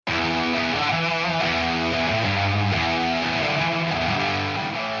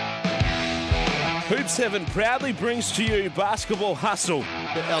Hoop 7 proudly brings to you Basketball Hustle.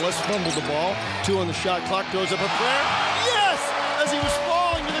 Ellis fumbled the ball. 2 on the shot clock. Throws up a prayer. Yes! As he was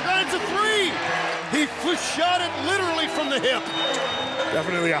falling to the ground, it's a 3. He shot it literally from the hip.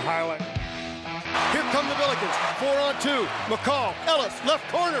 Definitely a highlight. Here come the Billikens. 4 on 2. McCall. Ellis. Left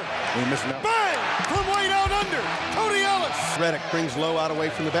corner. We missing out. Bang! From way down under. Cody Ellis. Reddick brings low out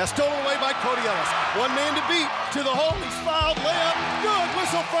away from the basket. Stolen away by Cody Ellis. One man to beat. To the hole. He's fouled. Layup. Good.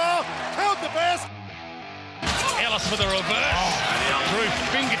 Whistle foul. Count the basket. Ellis for the reverse. Through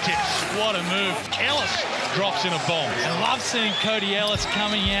fingertips. What a move. Ellis drops in a bomb. I love seeing Cody Ellis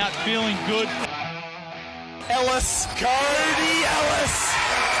coming out feeling good. Ellis. Cody Ellis.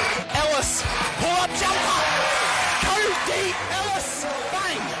 Ellis. Pull-up jumper. Cody Ellis.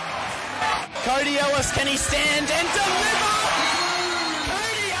 Bang. Cody Ellis, can he stand and deliver?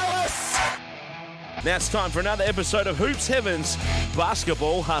 Cody Ellis. Now it's time for another episode of Hoops Heaven's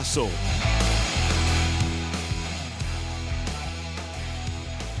Basketball Hustle.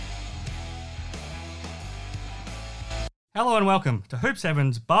 Hello and welcome to Hoop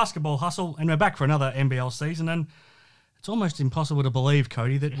 7's Basketball Hustle, and we're back for another NBL season, and it's almost impossible to believe,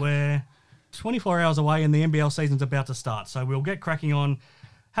 Cody, that we're 24 hours away and the NBL season's about to start. So we'll get cracking on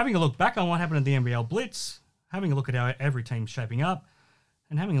having a look back on what happened at the NBL Blitz, having a look at how every team's shaping up,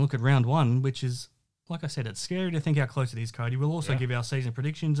 and having a look at round one, which is, like I said, it's scary to think how close it is, Cody. We'll also give our season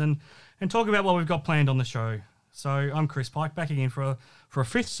predictions and talk about what we've got planned on the show. So I'm Chris Pike, back again for a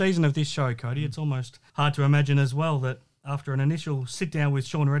fifth season of this show, Cody. It's almost hard to imagine as well that after an initial sit-down with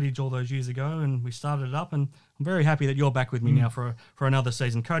Sean Redditch all those years ago, and we started it up, and I'm very happy that you're back with me now for another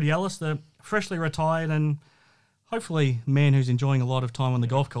season. Cody Ellis, the freshly retired and hopefully man who's enjoying a lot of time on the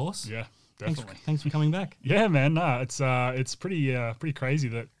golf course. Yeah, definitely. Thanks for coming back. Yeah, man. No, it's pretty crazy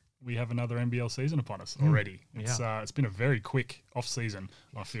that we have another NBL season upon us already. It's been a very quick off season,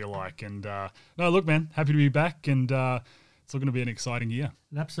 I feel like. And no, look, man, happy to be back, and it's looking to be an exciting year.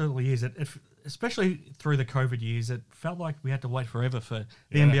 It absolutely is. Especially through the COVID years, it felt like we had to wait forever for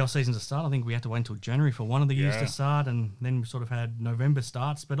the NBL season to start. I think we had to wait until January for one of the years to start, and then we sort of had November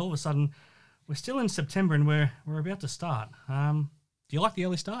starts. But all of a sudden, we're still in September and we're about to start. Do you like the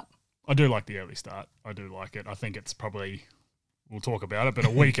early start? I do like the early start. I do like it. I think it's probably, we'll talk about it, but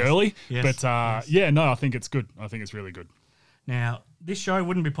a week early. Yes, but I think it's good. I think it's really good. Now, this show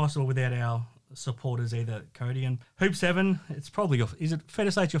wouldn't be possible without our supporters either, Cody. And Hoop 7, it's probably is it fair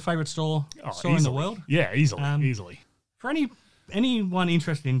to say it's your favourite store in the world? Yeah, easily. For anyone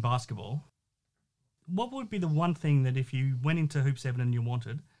interested in basketball, what would be the one thing that if you went into Hoop 7 and you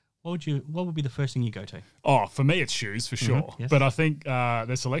wanted, what would be the first thing you go to? Oh, for me, it's shoes for sure. Yes. But I think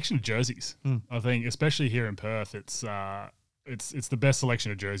the selection of jerseys. I think, especially here in Perth, it's the best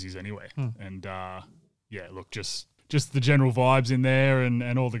selection of jerseys anyway. And look, just the general vibes in there,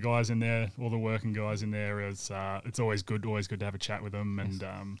 and all the guys in there, all the working guys in there, it's always good to have a chat with them.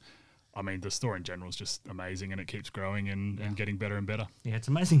 And I mean, the store in general is just amazing, and it keeps growing and getting better and better. Yeah, it's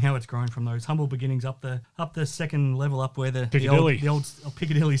amazing how it's grown from those humble beginnings up the second level, up where the old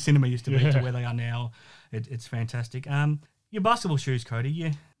Piccadilly Cinema used to be to where they are now. It's fantastic. Your basketball shoes,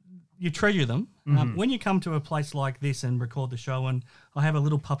 Cody, you treasure them. When you come to a place like this and record the show, and I have a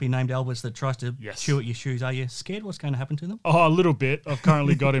little puppy named Elvis that tries to chew at your shoes, are you scared what's going to happen to them? Oh, a little bit. I've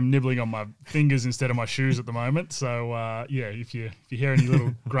currently got him nibbling on my fingers instead of my shoes at the moment. So, if you hear any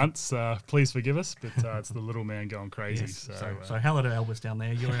little grunts, please forgive us. But it's the little man going crazy. Yes. So hello to Elvis down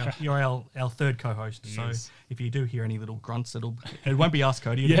there. You're our third co-host. So if you do hear any little grunts, it won't be us,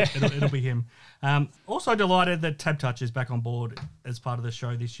 Cody. It'll be him. Also delighted that Tab Touch is back on board as part of the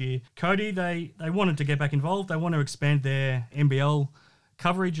show this year. Cody, they wanted to get back involved. They want to expand their NBL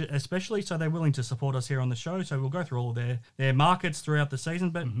coverage especially, so they're willing to support us here on the show. So we'll go through all their markets throughout the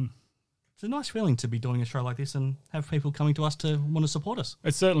season, but it's a nice feeling to be doing a show like this and have people coming to us to want to support us.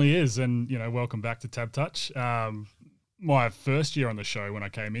 It certainly is, and welcome back to Tab Touch. My first year on the show, when I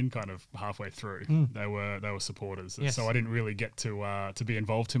came in kind of halfway through, they were supporters. Yes. So I didn't really get to be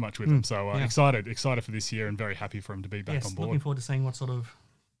involved too much with them. So excited for this year, and very happy for him to be back on board. Looking forward to seeing what sort of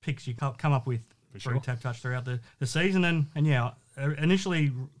picks you come up with through Tab Touch throughout the season. And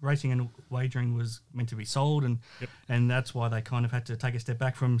initially racing and wagering was meant to be sold, and that's why they kind of had to take a step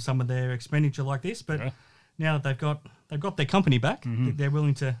back from some of their expenditure like this. But now that they've got their company back, they're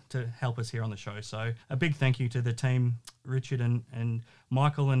willing to help us here on the show. So a big thank you to the team, Richard and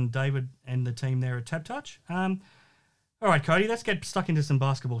Michael and David and the team there at Tab Touch. All right, Cody, let's get stuck into some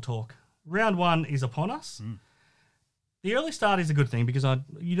basketball talk. Round one is upon us. The early start is a good thing because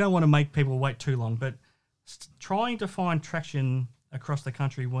you don't want to make people wait too long, but trying to find traction across the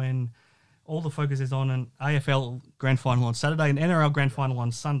country when all the focus is on an AFL Grand Final on Saturday and NRL Grand Final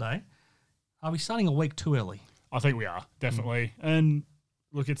on Sunday, Are we starting a week too early? I think we are, definitely. And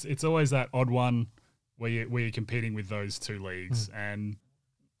look, it's always that odd one where you're competing with those two leagues, and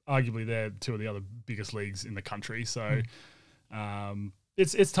arguably they're two of the other biggest leagues in the country. So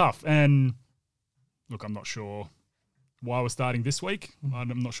it's tough. And look, I'm not sure why we're starting this week.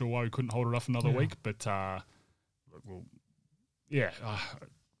 I'm not sure why we couldn't hold it off another week, but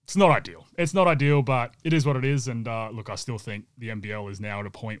it's not ideal. It's not ideal, but it is what it is. And look, I still think the NBL is now at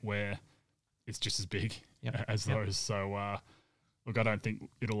a point where it's just as big as those. So look, I don't think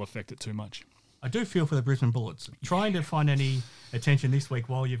it'll affect it too much. I do feel for the Brisbane Bullets. Trying to find any attention this week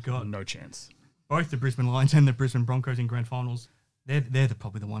while you've got No chance. both the Brisbane Lions and the Brisbane Broncos in grand finals. They're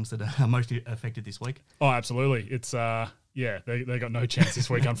probably the ones that are most affected this week. Oh, absolutely. It's they got no chance this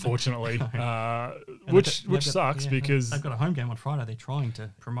week, unfortunately, which sucks because they've got a home game on Friday. They're trying to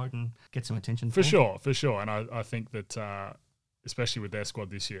promote and get some attention for sure. And I think that especially with their squad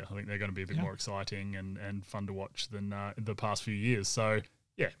this year, I think they're going to be a bit more exciting and fun to watch than in the past few years. So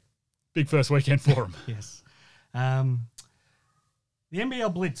yeah, big first weekend for them. Yes. The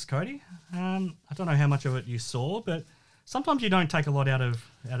NBL Blitz, Cody. I don't know how much of it you saw, but sometimes you don't take a lot out of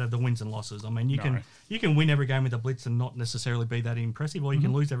the wins and losses. I mean, you can win every game with the Blitz and not necessarily be that impressive, or you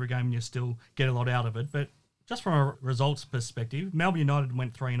can lose every game and you still get a lot out of it. But just from a results perspective, Melbourne United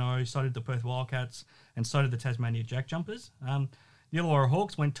went 3-0, so did the Perth Wildcats, and so did the Tasmania Jack Jumpers. The Illawarra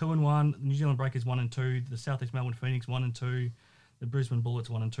Hawks went 2-1, New Zealand Breakers 1-2, the South East Melbourne Phoenix 1-2, the Brisbane Bullets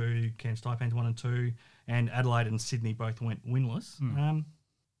 1-2, Cairns Taipans 1-2, and Adelaide and Sydney both went winless.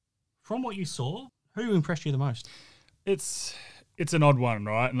 From what you saw, who impressed you the most? It's an odd one,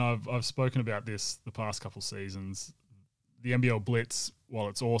 right? And I've spoken about this the past couple seasons. The NBL Blitz, while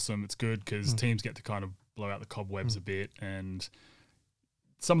it's awesome, it's good because teams get to kind of blow out the cobwebs a bit, and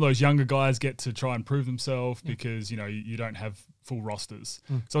some of those younger guys get to try and prove themselves because you don't have full rosters,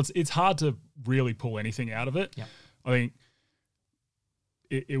 so it's hard to really pull anything out of it. I think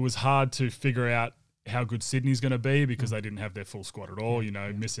it was hard to figure out how good Sydney's going to be because they didn't have their full squad at all.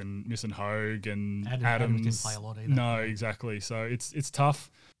 Missing Hogue and Adams didn't play a lot either. No, exactly. So it's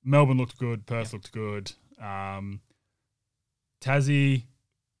tough. Melbourne looked good. Perth looked good. Tassie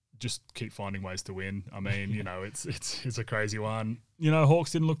just keep finding ways to win. I mean, it's a crazy one.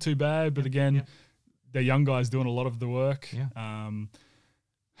 Hawks didn't look too bad, but again, their young guys doing a lot of the work.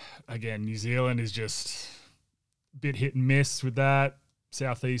 Again, New Zealand is just a bit hit and miss with that.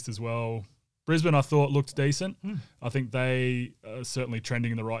 Southeast as well. Brisbane, I thought, looked decent. I think they are certainly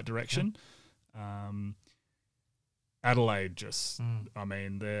trending in the right direction. Adelaide just, I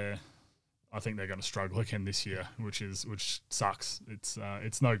mean, I think they're going to struggle again this year, which sucks.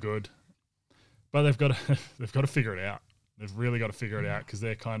 It's no good, but they've got to figure it out. They've really got to figure it out because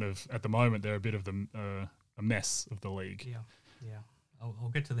they're kind of at the moment they're a bit of a mess of the league. Yeah.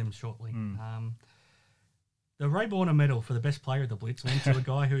 I'll get to them shortly. The Ray Borner medal for the best player of the Blitz went to a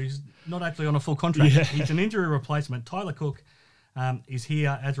guy who's not actually on a full contract. He's an injury replacement. Tyler Cook is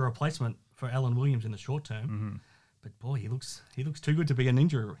here as a replacement for Alan Williams in the short term. But boy, he looks too good to be an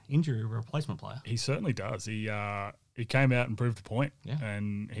injury replacement player. He certainly does. He came out and proved a point,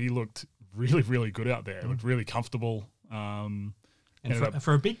 and he looked really, really good out there. Looked really comfortable. And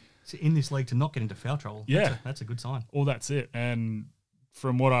for a big in this league to not get into foul trouble, that's a good sign. Well, that's it. And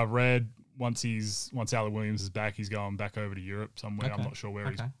from what I've read, once Alan Williams is back, he's going back over to Europe somewhere. I'm not sure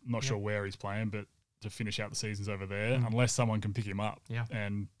where sure where he's playing, but to finish out the seasons over there, unless someone can pick him up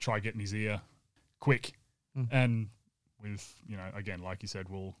and try getting his ear quick. And with again, like you said,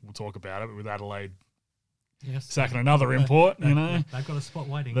 we'll talk about it. But with Adelaide sacking another import, they've got a spot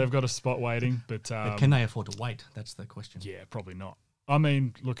waiting. They've got a spot waiting, but can they afford to wait? That's the question. Yeah, probably not. I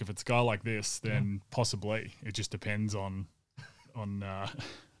mean, look, if it's a guy like this, then possibly. It just depends on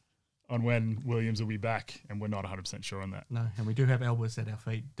when Williams will be back, and we're not 100% sure on that. No, and we do have Elvis at our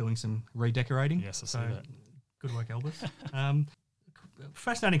feet doing some redecorating. Yes, I see that. Good work, Elvis.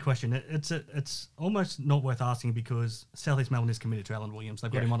 Fascinating question. It's almost not worth asking because South East Melbourne is committed to Alan Williams. They've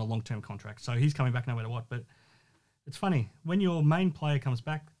got him on a long-term contract, so he's coming back no matter what. But it's funny, when your main player comes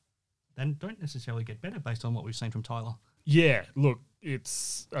back, they don't necessarily get better based on what we've seen from Tyler. Yeah, look,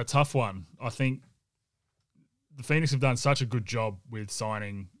 it's a tough one. I think the Phoenix have done such a good job with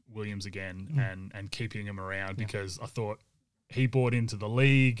signing Williams again and keeping him around because I thought he bought into the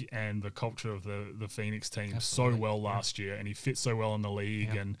league and the culture of the Phoenix team so well last year, and he fits so well in the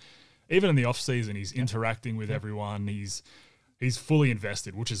league. And even in the off season, he's interacting with everyone. He's fully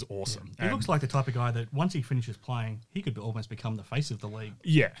invested, which is awesome. He looks like the type of guy that once he finishes playing, he could almost become the face of the league.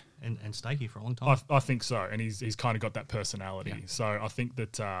 Yeah, and stay here for a long time. I think so, and he's kind of got that personality. So I think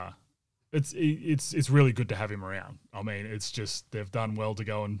that it's really good to have him around. I mean, it's just they've done well to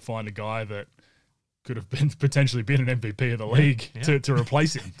go and find a guy that could have potentially been an MVP of the league to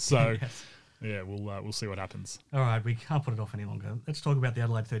replace him. So, yeah, we'll see what happens. All right, we can't put it off any longer. Let's talk about the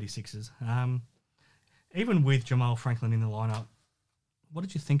Adelaide 36ers. Even with Jamal Franklin in the lineup, what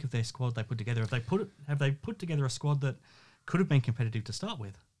did you think of their squad they put together? Have they put together a squad that could have been competitive to start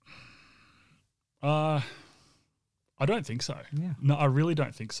with? I don't think so. Yeah. No, I really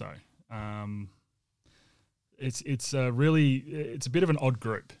don't think so. It's a bit of an odd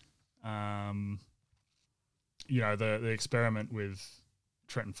group. The experiment with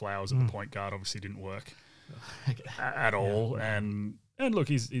Trenton Flowers at the point guard obviously didn't work at all. Yeah. And look,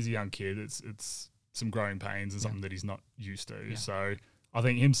 he's a young kid. It's some growing pains and something that he's not used to. Yeah. So I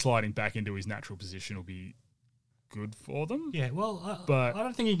think him sliding back into his natural position will be good for them. Yeah, well, but I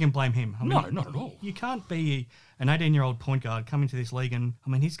don't think you can blame him. I mean, no, not at all. You can't be an 18-year-old point guard coming to this league, and I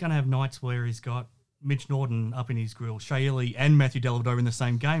mean, he's going to have nights where he's got Mitch Norton up in his grill, Shea Ely and Matthew Dellavedova in the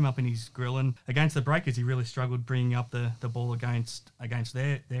same game up in his grill, and against the Breakers, he really struggled bringing up the ball against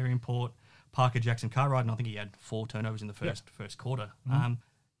their import, Parker Jackson Cartwright, and I think he had 4 turnovers in the first quarter. Mm-hmm.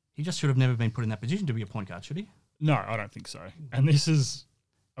 He just should have never been put in that position to be a point guard, should he? No, I don't think so. And this is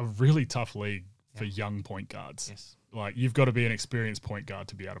a really tough league for young point guards. Yes. Like, you've got to be an experienced point guard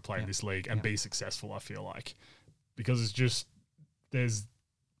to be able to play in this league and be successful, I feel like. Because it's just, there's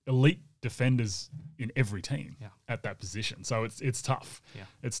elite defenders in every team at that position. So it's tough. Yeah.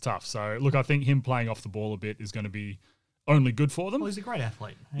 It's tough. So, look, I think him playing off the ball a bit is going to be only good for them. Well, he's a great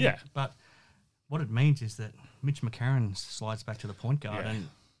athlete. Yeah. But what it means is that Mitch McCarron slides back to the point guard and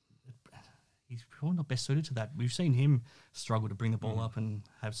he's probably not best suited to that. We've seen him struggle to bring the ball up and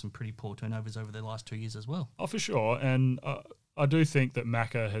have some pretty poor turnovers over the last 2 years as well. Oh, for sure. And I do think that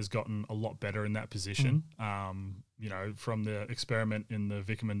Macca has gotten a lot better in that position. From the experiment in the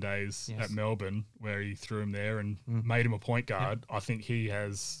Vickerman days at Melbourne, where he threw him there and made him a point guard. I think he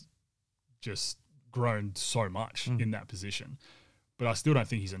has just grown so much in that position. But I still don't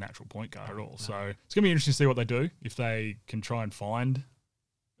think he's a natural point guard at all. No. So it's going to be interesting to see what they do, if they can try and find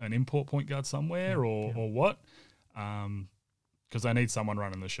an import point guard somewhere or what, because they need someone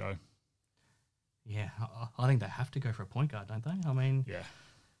running the show. Yeah, I think they have to go for a point guard, don't they? I mean,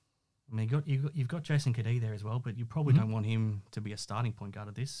 you've got Jason Kadee there as well, but you probably don't want him to be a starting point guard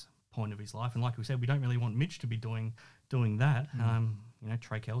at this point of his life. And like we said, we don't really want Mitch to be doing that.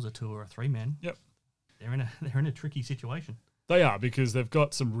 Trey Kell's a 2 or a 3 man. Yep, they're in a tricky situation. They are, because they've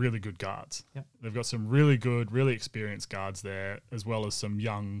got some really good guards. Yep. They've got some really good, really experienced guards there, as well as some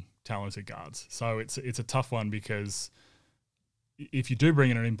young, talented guards. So it's a tough one, because if you do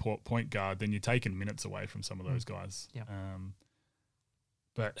bring in an import point guard, then you're taking minutes away from some of those guys. Yep.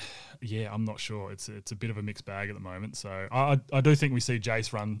 I'm not sure. It's a bit of a mixed bag at the moment. So I do think we see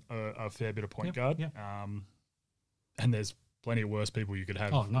Jace run a fair bit of point guard. Yep. And there's plenty of worse people you could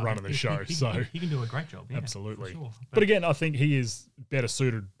have running the show. He can do a great job. Yeah, absolutely. Sure. But again, I think he is better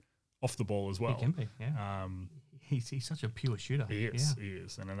suited off the ball as well. He can be. Yeah. He's such a pure shooter. He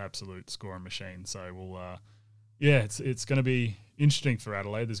is, and an absolute scoring machine. So we'll, it's going to be interesting for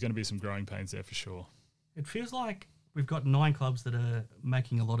Adelaide. There's going to be some growing pains there for sure. It feels like we've got 9 clubs that are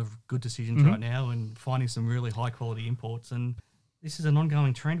making a lot of good decisions right now and finding some really high quality imports. And this is an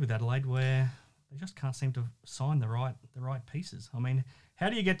ongoing trend with Adelaide where they just can't seem to sign the right pieces. I mean, how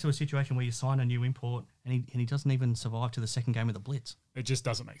do you get to a situation where you sign a new import and he doesn't even survive to the second game of the Blitz? It just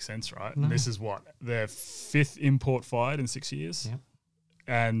doesn't make sense, right? No. And this is their 5th import fired in 6 years. Yep.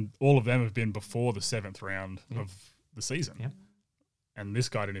 And all of them have been before the 7th round of the season. Yep. And this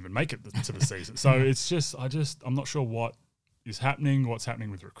guy didn't even make it to the season. So it's just, I'm not sure what is happening, what's happening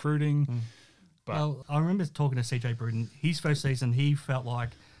with recruiting. But well, I remember talking to CJ Bruden. His first season, he felt like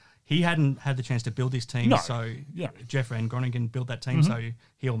he hadn't had the chance to build this team. No. So Jeff Van Groningen built that team, so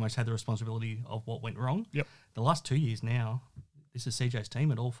he almost had the responsibility of what went wrong. Yep. The last 2 years now, this is CJ's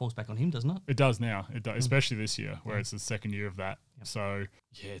team. It all falls back on him, doesn't it? It does now. It does, especially this year, where it's the second year of that. Yep. So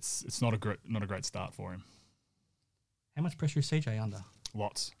it's not a great start for him. How much pressure is CJ under?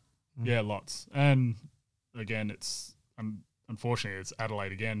 Lots. Yeah, lots. And again, it's unfortunately it's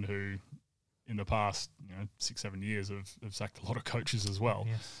Adelaide again, who in the past 6-7 years have sacked a lot of coaches as well.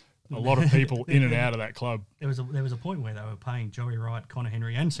 Yes. A lot of people in and out of that club. There was a point where they were paying Joey Wright, Connor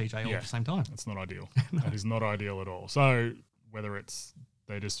Henry, and CJ all at the same time. That's not ideal. That is not ideal at all. So whether it's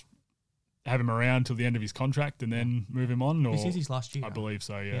they just have him around till the end of his contract and then move him on, or this is his last year. I believe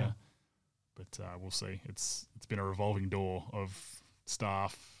so. Yeah. But we'll see. It's been a revolving door of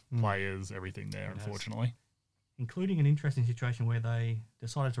staff, players, everything there, unfortunately. Including an interesting situation where they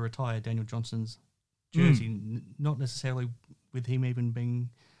decided to retire Daniel Johnson's jersey, not necessarily with him even being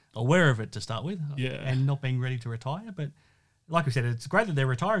aware of it to start with, Yeah. and not being ready to retire. But like we said, it's great that they're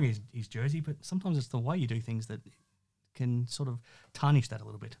retiring his jersey, but sometimes it's the way you do things that can sort of tarnish that a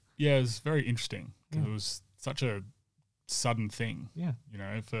little bit. Yeah, it was very interesting. It was such a sudden thing. Yeah. You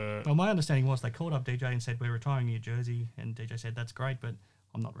know, for Well, my understanding was they called up DJ and said, we're retiring your jersey, and DJ said, that's great, but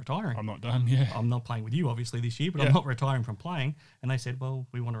I'm not retiring. I'm not done. Yeah. I'm not playing with you, obviously, this year, but I'm not retiring from playing. And they said, well,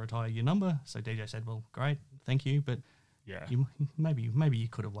 we want to retire your number. So DJ said, well, great, thank you, but Yeah. maybe you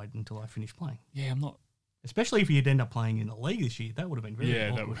could have waited until I finished playing. Yeah, I'm not. Especially if you'd end up playing in the league this year, that would have been very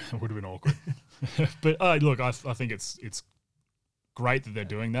Yeah, awkward. that would have been awkward. But look, I think it's great that they're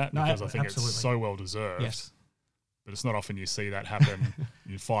doing that No, because I think absolutely. it's so well deserved. Yes. But it's not often you see that happen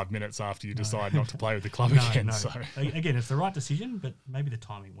in 5 minutes after you decide not to play with the club No, again. no. So Again, it's the right decision, but maybe the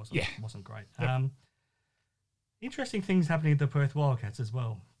timing wasn't great. Yep. Interesting things happening at the Perth Wildcats as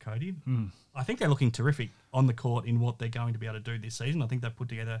well, Cody. I think they're looking terrific on the court in what they're going to be able to do this season. I think they've put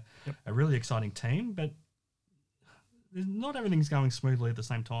together a really exciting team, but not everything's going smoothly at the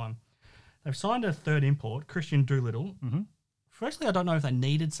same time. They've signed a third import, Christian Doolittle. Mm-hmm. Firstly, I don't know if they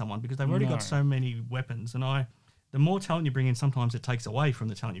needed someone because they've already No. got so many weapons, and the more talent you bring in, sometimes it takes away from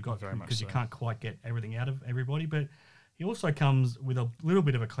the talent you've got Very much because you so. can't quite get everything out of everybody. But he also comes with a little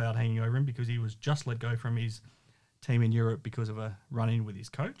bit of a cloud hanging over him because he was just let go from his team in Europe because of a run-in with his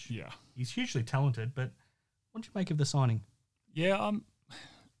coach. yeah, He's hugely talented, but what did you make of the signing? yeah.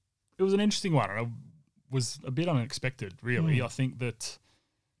 It was an interesting one. It was a bit unexpected, really. I think that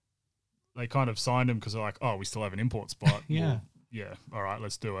they kind of signed him because they're like, oh, we still have an import spot. Yeah. Well, yeah. All right,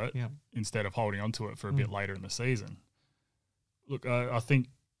 let's do it. Yeah. Instead of holding on to it for a bit later in the season. Look, I think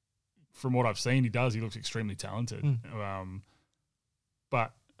from what I've seen, he looks extremely talented.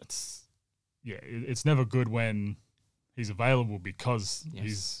 But it's never good when he's available because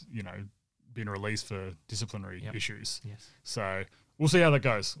he's, been released for disciplinary issues. Yes. So we'll see how that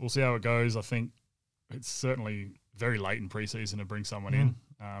goes. We'll see how it goes. I think it's certainly very late in preseason to bring someone in.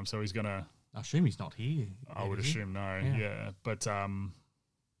 So he's going to, I assume he's not here. I would is he? assume no. Yeah. Yeah. But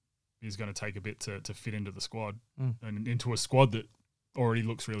he's going to take a bit to fit into the squad and into a squad that already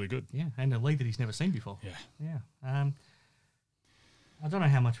looks really good. Yeah, and a league that he's never seen before. Yeah. Yeah. I don't know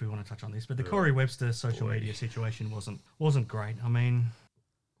how much we want to touch on this, but the Corey Webster social media situation wasn't great. I mean,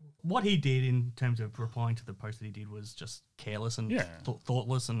 what he did in terms of replying to the post that he did was just careless and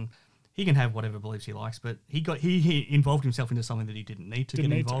thoughtless, and he can have whatever beliefs he likes, but he involved himself into something that he didn't need to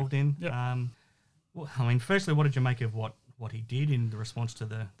get involved in. Yep. Well, I mean, firstly, what did you make of what he did in the response to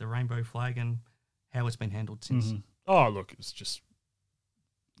the rainbow flag and how it's been handled since? Oh, look, it's just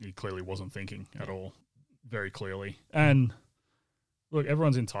he clearly wasn't thinking at all, very clearly. And look,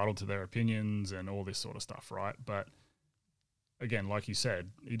 everyone's entitled to their opinions and all this sort of stuff, right? But again, like you said,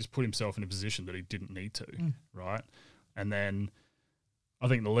 he just put himself in a position that he didn't need to, right? And then I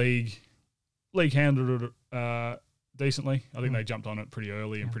think the league handled it decently. I think they jumped on it pretty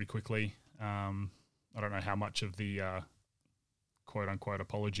early and pretty quickly. I don't know how much of the quote-unquote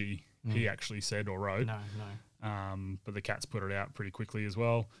apology he actually said or wrote. No. But the Cats put it out pretty quickly as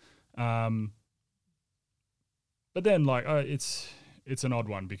well. But then, it's an odd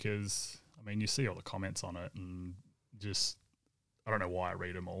one because, I mean, you see all the comments on it and just, I don't know why I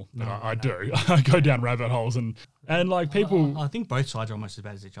read them all, but I do. I go down rabbit holes and people... I think both sides are almost as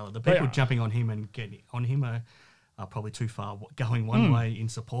bad as each other. The people are. jumping on him and getting on him are probably too far going one way in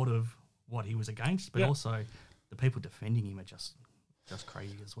support of what he was against, but also the people defending him are just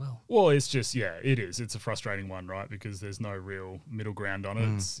crazy as well. Well, it's just, it is. It's a frustrating one, right? Because there's no real middle ground on it.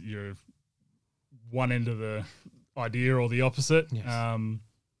 It's you're one end of the idea or the opposite. Yes.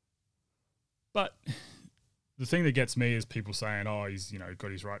 But the thing that gets me is people saying, oh, he's,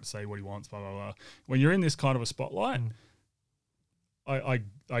 got his right to say what he wants, blah, blah, blah. When you're in this kind of a spotlight, I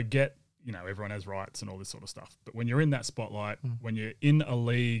get, everyone has rights and all this sort of stuff. But when you're in that spotlight, when you're in a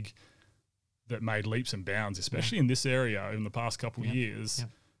league that made leaps and bounds, especially in this area in the past couple of years,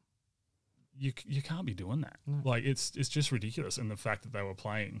 you can't be doing that. No. Like, it's just ridiculous. And the fact that they were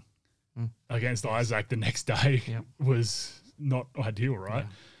playing against Isaac the next day was not ideal, right?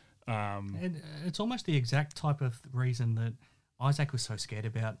 And it's almost the exact type of reason that Isaac was so scared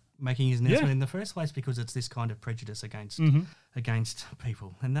about making his announcement in the first place, because it's this kind of prejudice against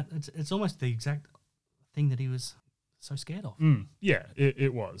people, and that it's almost the exact thing that he was so scared of. Yeah,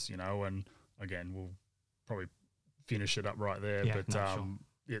 it was, and again, we'll probably finish it up right there. Yeah, but sure.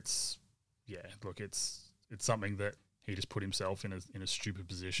 it's something that he just put himself in a stupid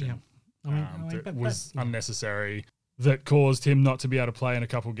position. Yeah. That was unnecessary. That caused him not to be able to play in a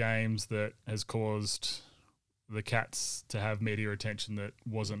couple games. That has caused the Cats to have media attention that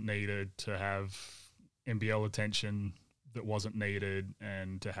wasn't needed, to have NBL attention that wasn't needed,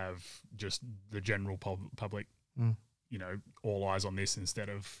 and to have just the general public, you know, all eyes on this instead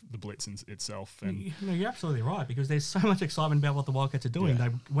of the Blitz itself. And You're absolutely right, because there's so much excitement about what the Wildcats are doing. Yeah.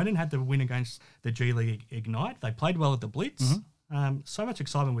 They went and had the win against the G League Ignite. They played well at the Blitz. So much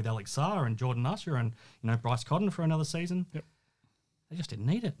excitement with Alex Sarr and Jordan Usher and, you know, Bryce Cotton for another season. Yep. They just didn't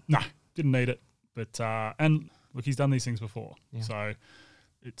need it. No, didn't need it. But and look, he's done these things before, so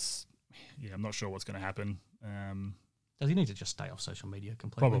it's I'm not sure what's going to happen. Does he need to just stay off social media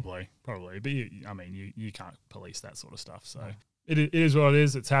completely? Probably. But you can't police that sort of stuff. So it is what it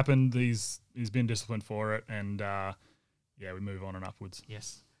is. It's happened. He's been disciplined for it, and we move on and upwards.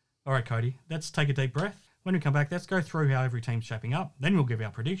 Yes. All right, Cody. Let's take a deep breath. When we come back, let's go through how every team's shaping up. Then we'll give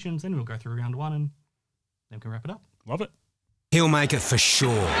our predictions. Then we'll go through round one, and then we can wrap it up. Love it. He'll make it for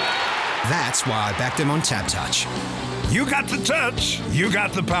sure. That's why I backed him on Tap Touch. You got the touch, you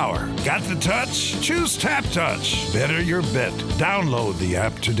got the power. Got the touch? Choose Tap Touch. Better your bet. Download the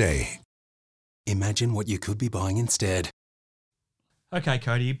app today. Imagine what you could be buying instead. Okay,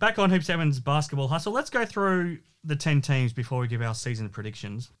 Cody, back on Hoop 7's Basketball Hustle. Let's go through the 10 teams before we give our season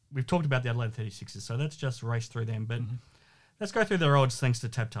predictions. We've talked about the Adelaide 36ers, so let's just race through them. But let's go through their odds thanks to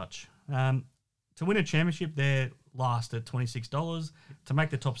Tap Touch. To win a championship, they're last at $26. To make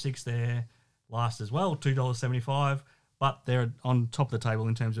the top six, they're last as well, $2.75. But they're on top of the table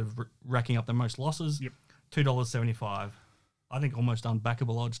in terms of racking up the most losses, $2.75. I think almost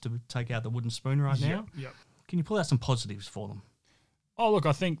unbackable odds to take out the wooden spoon right now. Yep. Can you pull out some positives for them? Oh, look,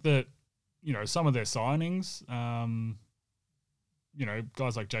 I think that, you know, some of their signings, you know,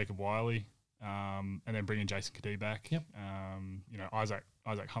 guys like Jacob Wiley, and then bringing Jason Kadee back. Yep. You know, Isaac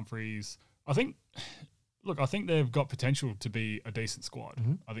Humphries. I think they've got potential to be a decent squad.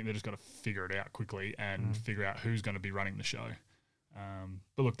 I think they've just got to figure it out quickly and figure out who's going to be running the show.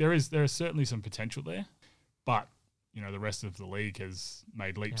 But look, there is certainly some potential there. But, you know, the rest of the league has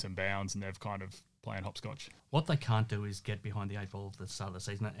made leaps and bounds, and they've kind of playing hopscotch. What they can't do is get behind the eight ball at the start of the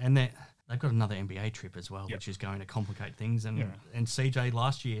season. And they've got another NBA trip as well, which is going to complicate things. And CJ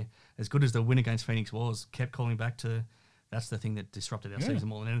last year, as good as the win against Phoenix was, kept calling back to that's the thing that disrupted our season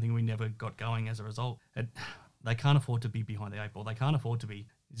more than anything. We never got going as a result. They can't afford to be behind the eight ball. They can't afford to be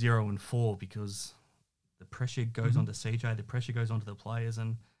 0-4 because the pressure goes onto CJ, the pressure goes onto the players,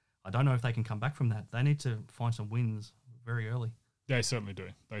 and I don't know if they can come back from that. They need to find some wins very early. They certainly do.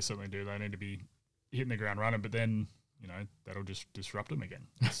 They need to be hitting the ground running, but then, you know, that'll just disrupt them again.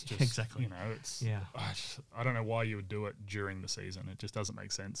 It's just, exactly. You know, I don't know why you would do it during the season. It just doesn't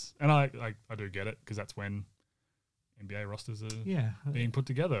make sense. And I do get it, because that's when NBA rosters are being put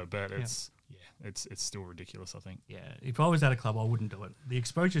together, but it's still ridiculous, I think. Yeah, if I was at a club, I wouldn't do it. The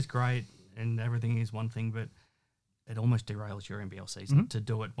exposure's great and everything is one thing, but it almost derails your NBL season to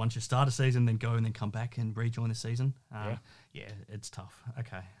do it. Once you start a season, then go and then come back and rejoin the season. It's tough.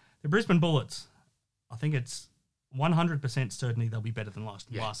 Okay. The Brisbane Bullets, I think it's 100% certainty they'll be better than last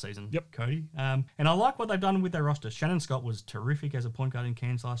season, Cody. And I like what they've done with their roster. Shannon Scott was terrific as a point guard in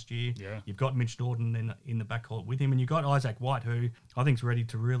Cairns last year. Yeah. You've got Mitch Norton in the backcourt with him, and you've got Isaac White, who I think is ready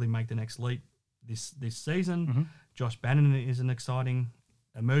to really make the next leap this season. Josh Bannon is an exciting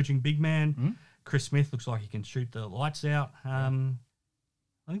emerging big man. Chris Smith looks like he can shoot the lights out. I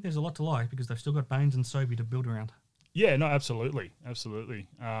think there's a lot to like because they've still got Baines and Sobey to build around. Yeah, no, absolutely.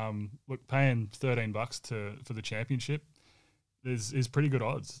 Look, paying $13 for the championship is pretty good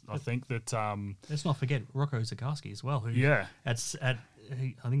odds. I think that. Let's not forget Rocco Zikarsky as well. Who I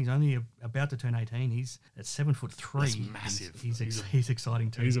think he's only about to turn 18. He's at 7'3". That's massive. He's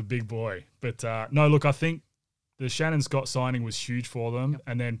exciting too. He's a big boy. But no, look, I think the Shannon Scott signing was huge for them,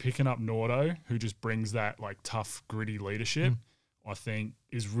 and then picking up Nordo, who just brings that like tough, gritty leadership, I think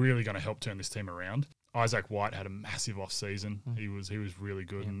is really going to help turn this team around. Isaac White had a massive off season. He was really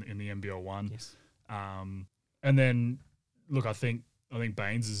good in the NBL 1. Yes. And then look, I think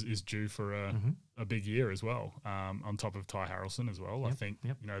Baines is due for a big year as well. On top of Ty Harrelson as well. I think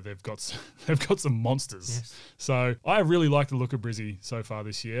you know they've got some monsters. Yes. So I really like the look of Brizzy so far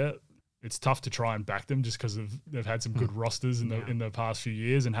this year. It's tough to try and back them just because they've had some good rosters in the past few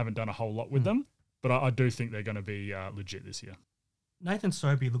years and haven't done a whole lot with them. But I do think they're going to be legit this year. Nathan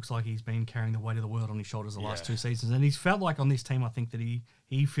Sobey looks like he's been carrying the weight of the world on his shoulders the last 2 seasons, and he's felt like on this team, I think that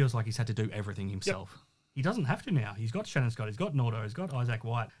he feels like he's had to do everything himself. Yep. He doesn't have to now. He's got Shannon Scott, he's got Nordo, he's got Isaac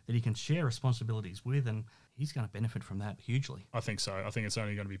White that he can share responsibilities with, and he's going to benefit from that hugely. I think so. I think it's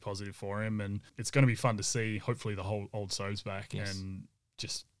only going to be positive for him, and it's going to be fun to see, hopefully, the whole old Sobes back and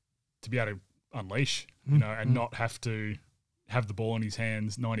just to be able to unleash, you know, and not have to have the ball in his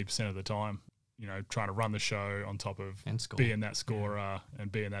hands 90% of the time. You know, trying to run the show on top of being that scorer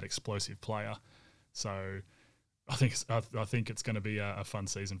and being that explosive player. So I think it's going to be a fun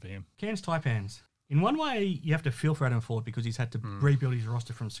season for him. Cairns Taipans. In one way, you have to feel for Adam Ford because he's had to rebuild his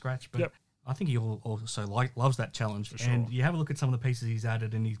roster from scratch. But I think he also loves that challenge. Sure. And you have a look at some of the pieces he's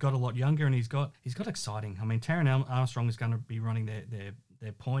added, and he's got a lot younger, and he's got exciting. I mean, Taron Armstrong is going to be running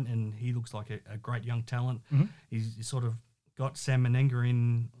their point, and he looks like a great young talent. Mm-hmm. He's sort of got Sam Menenga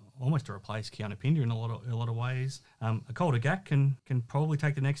in almost to replace Keanu Pinder in a lot of ways. Akolda Gak can probably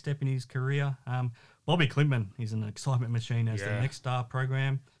take the next step in his career. Bobby Klintman is an excitement machine as the next star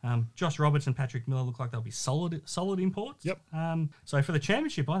program. Josh Roberts and Patrick Miller look like they'll be solid imports. Yep. So for the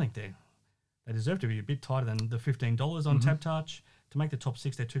championship, I think they deserve to be a bit tighter than the $15 on Tap Touch. To make the top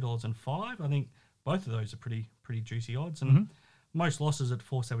 6, they're $2.05. I think both of those are pretty juicy odds. And most losses at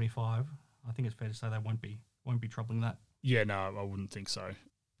 $4.75. I think it's fair to say they won't be troubling that. Yeah, no, I wouldn't think so.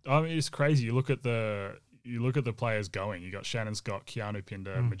 I mean, it's crazy. You look at the players going. You got Shannon Scott, Keanu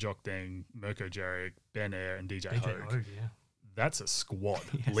Pinder, Majok Deng, Mirko Jeric, Ben Air, and DJ Hogue. Yeah. That's a squad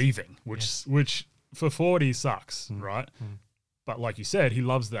leaving, which for 40 sucks, right? But like you said, he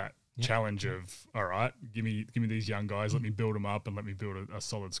loves that challenge of, all right, give me these young guys, let me build them up and let me build a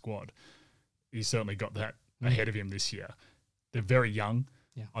solid squad. He's certainly got that ahead of him this year. They're very young.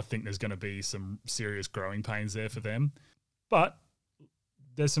 Yeah. I think there's going to be some serious growing pains there for them, but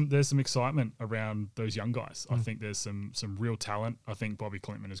there's some excitement around those young guys. I think there's some real talent. I think Bobby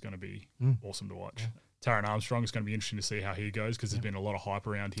Klintman is going to be awesome to watch. Taron Armstrong is going to be interesting to see how he goes because there's been a lot of hype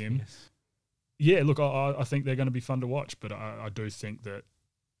around him. Yes. Yeah, look, I think they're going to be fun to watch, but I do think that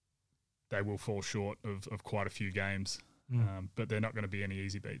they will fall short of quite a few games. But they're not going to be any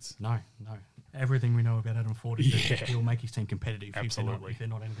easy beats. No. Everything we know about Adam Ford is that he'll make his team competitive Absolutely. if they're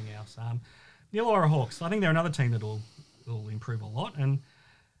not anything else. The Illawarra Hawks, I think they're another team that will improve a lot. And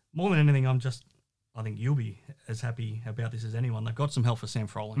more than anything, I think you'll be as happy about this as anyone. They've got some help for Sam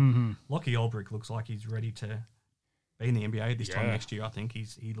Froling. Lockie Olbrich looks like he's ready to be in the NBA this time next year. I think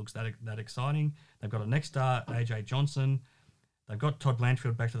he looks that exciting. They've got a next star, AJ Johnson. They've got Todd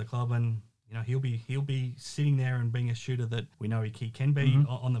Blanchfield back to the club, and he'll be sitting there and being a shooter that we know he can be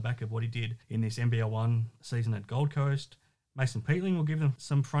on the back of what he did in this NBL 1 season at Gold Coast. Mason Peatling will give them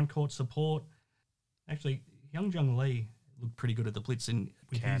some front court support. Actually, Young Jung Lee looked pretty good at the blitz and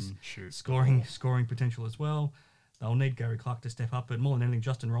with his scoring potential as well. They'll need Gary Clark to step up, but more than anything,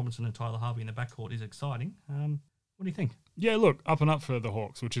 Justin Robinson and Tyler Harvey in the backcourt is exciting. What do you think? Yeah, look, up and up for the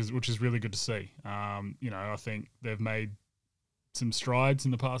Hawks, which is really good to see. I think they've made some strides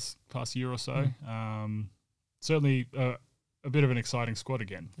in the past year or so. Certainly a bit of an exciting squad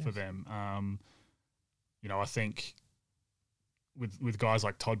again for them. I think with guys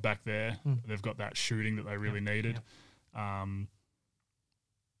like Todd back there, they've got that shooting that they really needed. I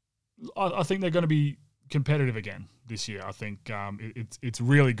think they're going to be competitive again this year. I think it's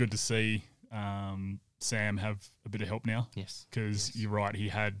really good to see Sam have a bit of help now. Yes. Because you're right, he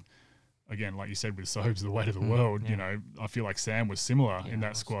had, again, like you said, with Sobes, the weight of the world, I feel like Sam was similar in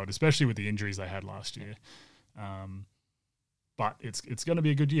that squad, especially with the injuries they had last year. But it's going to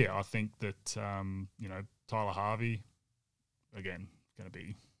be a good year. I think that, Tyler Harvey, again,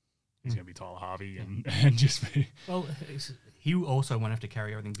 he's going to be Tyler Harvey and just be... Well, he also won't have to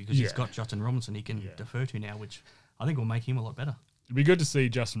carry everything because he's got Justin Robinson he can defer to now, which I think will make him a lot better. It'd be good to see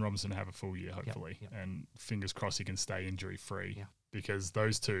Justin Robinson have a full year, hopefully, and fingers crossed he can stay injury-free because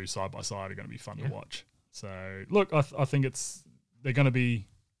those two side by side are going to be fun to watch. So, look, I think they're going to be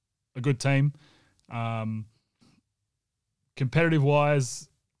a good team. Competitive-wise,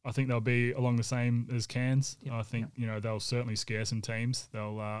 I think they'll be along the same as Cairns. I think they'll certainly scare some teams.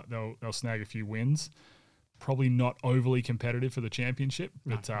 They'll snag a few wins. Probably not overly competitive for the championship,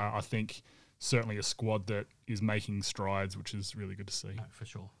 but I think certainly a squad that is making strides, which is really good to see. No, for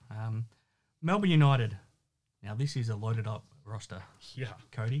sure. Melbourne United. Now this is a loaded up roster. Yeah,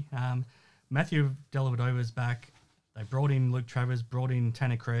 Cody. Matthew Dellavedova's back. They brought in Luke Travers, brought in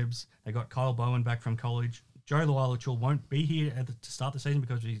Tanner Krebs. They got Kyle Bowen back from college. Joe Luala-Chul won't be here to start the season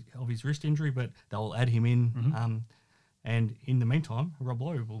because of his wrist injury, but they'll add him in. And in the meantime, Rob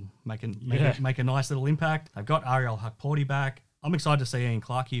Lowe will make a nice little impact. They've got Ariel Hakporti back. I'm excited to see Ian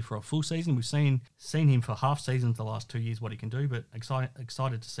Clark here for a full season. We've seen him for half seasons the last 2 years, what he can do, but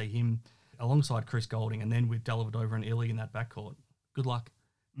excited to see him alongside Chris Golding and then with Dellavedova and Illy in that backcourt. Good luck.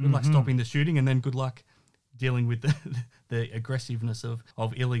 Good luck stopping the shooting, and then good luck dealing with the aggressiveness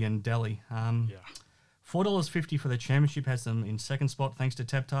of Illy and Delhi. $4.50 for the championship has them in second spot thanks to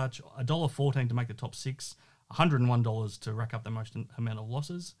Tap Touch. $1.14 to make the top 6. $101 to rack up the most amount of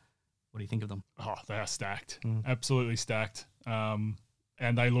losses. What do you think of them? Oh, they are stacked. Absolutely stacked. And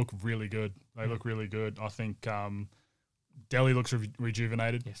they look really good. They look really good. I think Delhi looks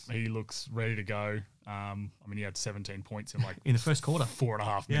rejuvenated. Yes. He looks ready to go. He had 17 points in in the first quarter,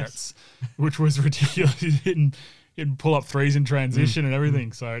 4.5 minutes, which was ridiculous. He didn't pull up threes in transition and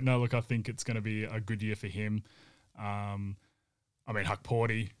everything. So, no, look, I think it's going to be a good year for him. Huck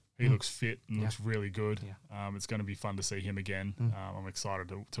Porty, he looks fit and looks really good. Yeah. It's going to be fun to see him again. I'm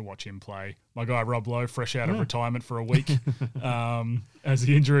excited to watch him play. My guy Rob Lowe, fresh out of retirement for a week, as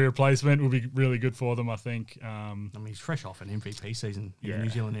the injury replacement, will be really good for them, I think. He's fresh off an MVP season in Yeah. the New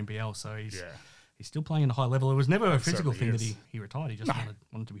Zealand NBL, so he's Yeah. he's still playing at a high level. It was never a physical certainly thing is. that he retired. He just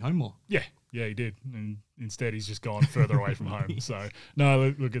wanted to be home more. Yeah, he did. And instead, he's just gone further away from home. So,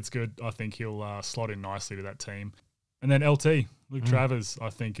 no, look, it's good. I think he'll slot in nicely to that team. And then LT, Luke Travers, I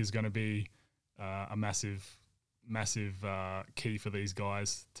think, is going to be a massive key for these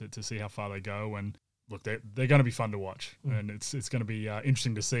guys to see how far they go. And look, they're going to be fun to watch. And it's going to be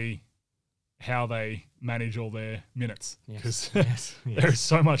interesting to see how they manage all their minutes. Because there is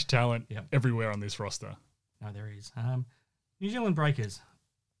so much talent everywhere on this roster. No, there is. New Zealand Breakers,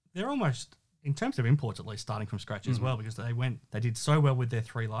 they're almost, in terms of imports at least, starting from scratch as well, because they did so well with their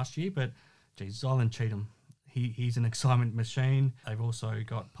 3 last year. But, geez, Zylan Cheatham, he's an excitement machine. They've also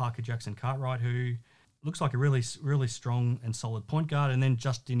got Parker Jackson Cartwright, who looks like a really, really strong and solid point guard. And then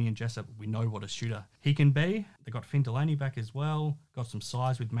Justinian Jessup, we know what a shooter he can be. They got Finn Delaney back as well. Got some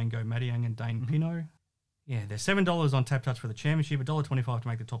size with Mango Madiang and Dane Pino. Yeah, they're $7 on Tap Touch for the championship, $1.25 to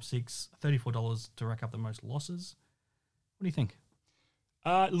make the top 6, $34 to rack up the most losses. What do you think?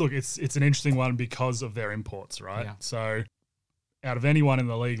 Look, it's an interesting one because of their imports, right? Yeah. So out of anyone in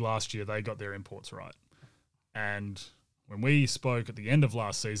the league last year, they got their imports right. And when we spoke at the end of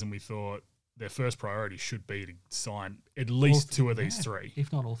last season, we thought their first priority should be to sign at least 2 of these 3.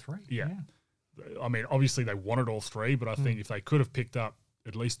 If not all 3. Yeah. Obviously they wanted all 3, but I think if they could have picked up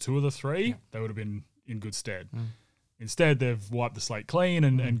at least 2 of the 3, they would have been in good stead. Instead, they've wiped the slate clean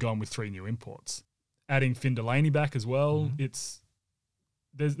and gone with 3 new imports. Adding Finn Delaney back as well,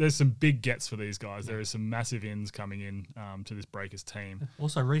 there's some big gets for these guys. There is some massive ins coming in to this Breakers team.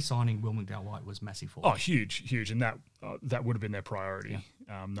 Also, re-signing Will McDowell-White was massive for them. Oh, huge. And that would have been their priority,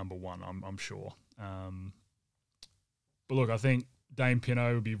 number one, I'm sure. But look, I think Dane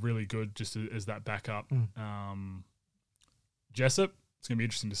Pino would be really good just as that backup. Jessup, it's going to be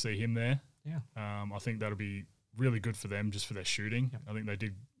interesting to see him there. Yeah. I think that'll be really good for them just for their shooting. Yep. I think they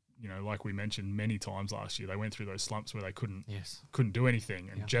did, like we mentioned many times last year, they went through those slumps where they couldn't do anything.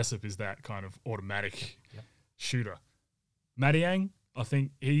 And Jessup is that kind of automatic shooter. Madiang, I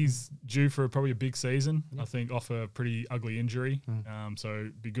think he's due for probably a big season. I think off a pretty ugly injury. So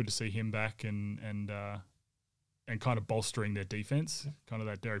it'd be good to see him back and kind of bolstering their defense, kind of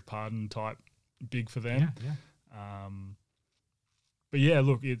that Derek Pardon type big for them. But yeah,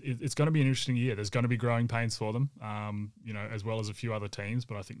 look, it's going to be an interesting year. There's going to be growing pains for them, as well as a few other teams.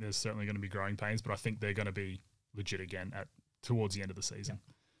 But I think there's certainly going to be growing pains. But I think they're going to be legit again towards the end of the season.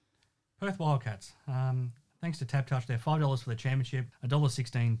 Perth Wildcats. Thanks to Tap Touch, they're $5 for the championship,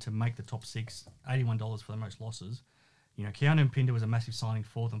 $1.16 to make the top 6, $81 for the most losses. Keanu Pinder was a massive signing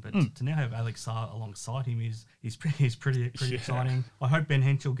for them, but to now have Alex Sarr alongside him is pretty exciting. I hope Ben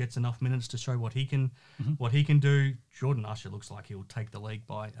Henschel gets enough minutes to show what he can do. Jordan Usher looks like he'll take the league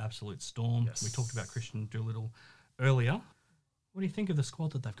by absolute storm. Yes. We talked about Christian Doolittle earlier. What do you think of the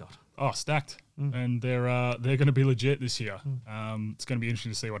squad that they've got? Oh, stacked, and they're going to be legit this year. It's going to be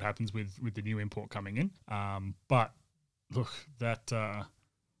interesting to see what happens with the new import coming in. But look, that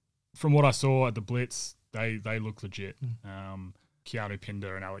from what I saw at the Blitz, they look legit. Keanu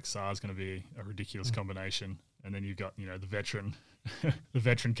Pinder and Alex Sarr is going to be a ridiculous combination, and then you've got the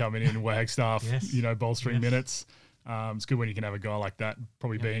veteran, coming in, Wagstaff, bolstering minutes. It's good when you can have a guy like that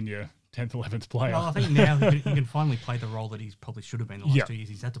probably being your 10th, 11th player. Well, I think now he can finally play the role that he probably should have been the last 2 years.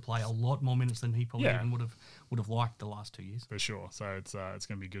 He's had to play a lot more minutes than he probably even would have liked the last 2 years. For sure. So it's going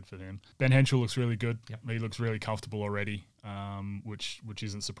to be good for him. Ben Henschel looks really good. He looks really comfortable already, which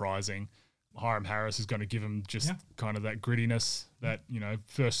isn't surprising. Hiram Harris is going to give him just kind of that grittiness, that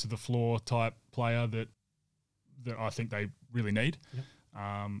first to the floor type player that I think they really need.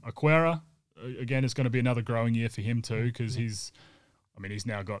 Aquera, again, it's going to be another growing year for him too, because he's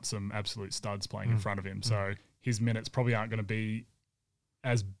now got some absolute studs playing in front of him. So his minutes probably aren't going to be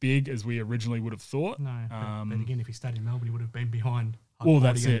as big as we originally would have thought. No, but again, if he stayed in Melbourne, he would have been behind. Well,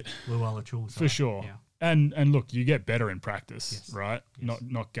 that's it. For sure. Yeah. And look, you get better in practice, right? Yes.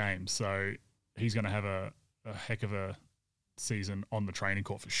 Not games. So he's going to have a heck of a season on the training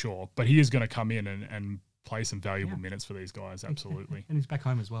court for sure. But he is going to come in and play some valuable minutes for these guys, absolutely. And he's back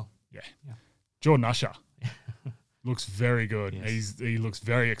home as well. Yeah. Jordan Usher. Looks very good. Yes. He looks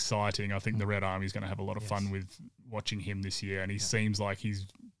very exciting. I think the Red Army is going to have a lot of fun with watching him this year, and he seems like he's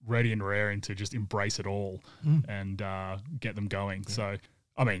ready and raring to just embrace it all and get them going. So,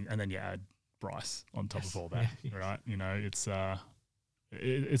 I mean, and then you add Bryce on top of all that, right? You know, it's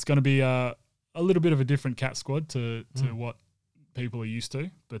going to be a little bit of a different Cat squad to what people are used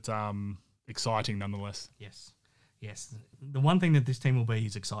to, but exciting nonetheless. Yes. The one thing that this team will be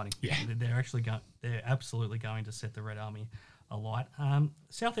is exciting. Yeah. They're absolutely going to set the Red Army alight.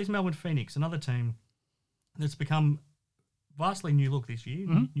 Southeast Melbourne Phoenix, another team that's become vastly new look this year.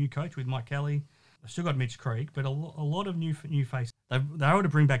 New coach with Mike Kelly. They've still got Mitch Creek, but a lot of new faces. They're able to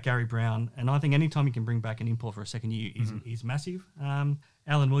bring back Gary Brown, and I think anytime you can bring back an import for a second year is massive.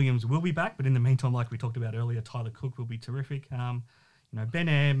 Alan Williams will be back, but in the meantime, like we talked about earlier, Tyler Cook will be terrific. Ben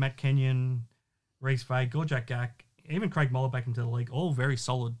Air, Matt Kenyon, Reece Fay, Gorjak Gak, even Craig Moller back into the league, all very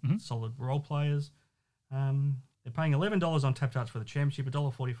solid role players. They're paying $11 on Tap Touch for the championship,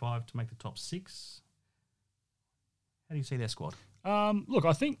 $1.45 to make the top 6. How do you see their squad? Look,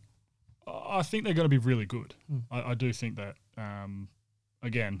 I think they're going to be really good. I do think that.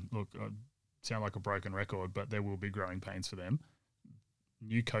 Again, look, I sound like a broken record, but there will be growing pains for them.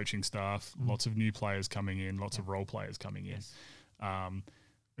 New coaching staff, lots of new players coming in, lots of role players coming in.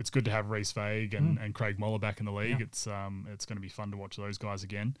 It's good to have Reece Fay and Craig Moller back in the league. Yeah. It's going to be fun to watch those guys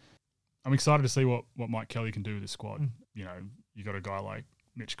again. I'm excited to see what Mike Kelly can do with his squad. You know, you got a guy like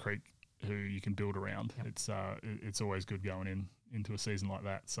Mitch Creek who you can build around. Yep. It's always good going into a season like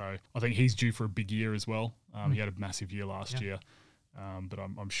that. So I think he's due for a big year as well. He had a massive year last year, but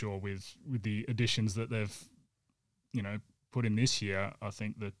I'm sure with the additions that they've put in this year, I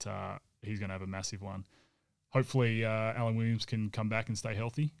think that he's going to have a massive one. Hopefully, Alan Williams can come back and stay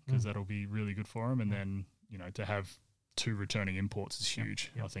healthy because that'll be really good for him. And then, to have 2 returning imports is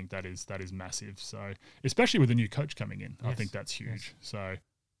huge. Yep. I think that is massive. So, especially with a new coach coming in, I think that's huge. Yes. So,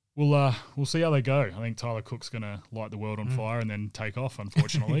 we'll see how they go. I think Tyler Cook's going to light the world on fire and then take off,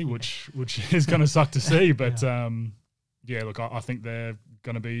 unfortunately, which is going to suck to see. But look, I think they're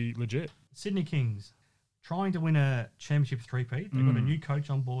going to be legit. Sydney Kings. Trying to win a championship three-peat. They've got a new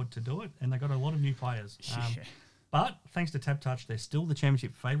coach on board to do it, and they've got a lot of new players. But thanks to Tap Touch, they're still the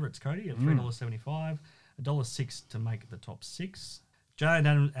championship favourites, Cody, at $3.75, $1.06 to make the top 6.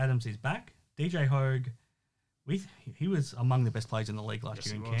 Jalen Adams is back. DJ Hogue, he was among the best players in the league last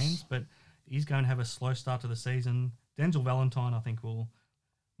year in Cairns, but he's going to have a slow start to the season. Denzel Valentine, I think,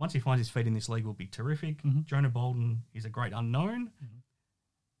 once he finds his feet in this league, will be terrific. Jonah Bolden is a great unknown.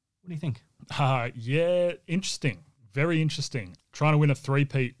 What do you think? Interesting. Very interesting. Trying to win a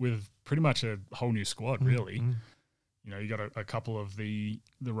three-peat with pretty much a whole new squad, really. You got a couple of the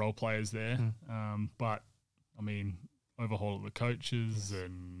role players there. But, I mean, overhaul of the coaches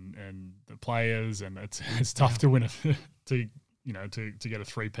and the players, and it's tough to win to get a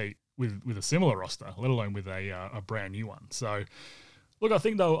three-peat with a similar roster, let alone with a brand new one. So, look, I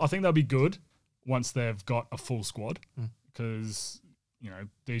think they'll be good once they've got a full squad because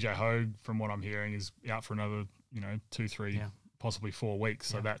DJ Hogue, from what I'm hearing, is out for another, 2, 3, possibly 4 weeks.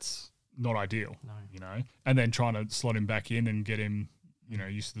 So that's not ideal, And then trying to slot him back in and get him,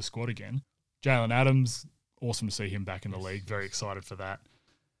 used to the squad again. Jalen Adams, awesome to see him back in the league. Very excited for that.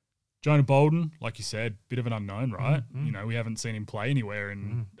 Jonah Bolden, like you said, bit of an unknown, right? We haven't seen him play anywhere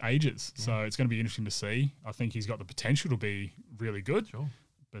in ages. So it's going to be interesting to see. I think he's got the potential to be really good. Sure.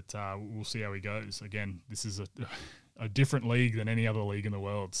 But we'll see how he goes. Again, this is a different league than any other league in the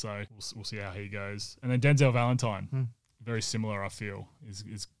world. So we'll see how he goes. And then Denzel Valentine, very similar, I feel,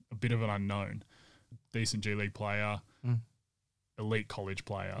 is a bit of an unknown. Decent G League player, elite college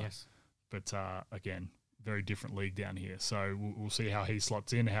player. Yes. But again, very different league down here. So we'll see how he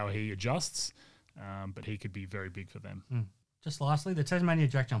slots in, how he adjusts. But he could be very big for them. Just lastly, the Tasmania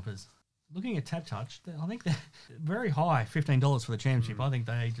Jack Jumpers. Looking at Tap Touch, I think they're very high, $15 for the championship. I think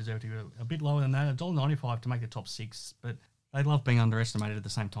they deserve to go a bit lower than that, $1.95 to make the top 6. But they love being underestimated at the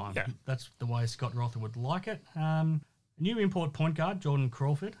same time. Yeah. That's the way Scott Rother would like it. A new import point guard, Jordan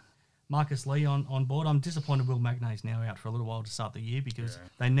Crawford. Marcus Lee on board. I'm disappointed Will Magnay is now out for a little while to start the year because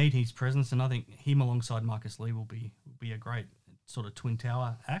they need his presence, and I think him alongside Marcus Lee will be a great sort of twin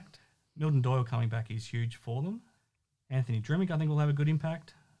tower act. Milton Doyle coming back is huge for them. Anthony Dremick, I think, will have a good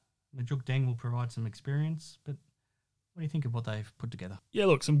impact. Majuk Deng will provide some experience, but what do you think of what they've put together? Yeah,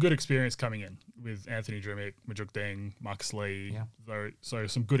 look, some good experience coming in with Anthony Dremick, Majuk Deng, Marcus Lee. Yeah. So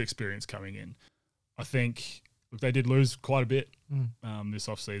some good experience coming in. I think they did lose quite a bit this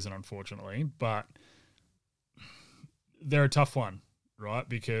offseason, unfortunately, but they're a tough one, right?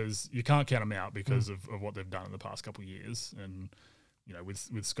 Because you can't count them out because of what they've done in the past couple of years. And,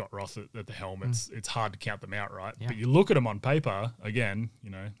 with Scott Roth at the helm, it's hard to count them out, right? Yeah. But you look at them on paper, again,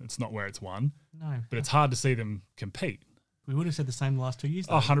 it's not where it's won. No. But it's hard to see them compete. We would have said the same the last 2 years.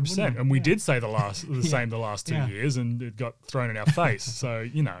 Oh, 100%. And we did say the same the last 2 Yeah. years, and it got thrown in our face. So,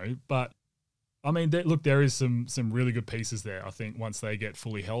 but I mean, there is some really good pieces there. I think once they get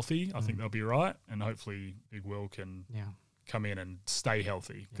fully healthy, I think they'll be right. And hopefully Big Will can come in and stay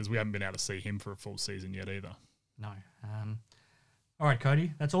healthy, because we haven't been able to see him for a full season yet either. No. All right,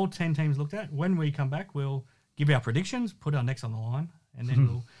 Cody, that's all 10 teams looked at. When we come back, we'll give our predictions, put our necks on the line, and then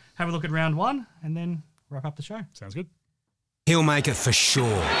we'll have a look at round one and then wrap up the show. Sounds good. He'll make it for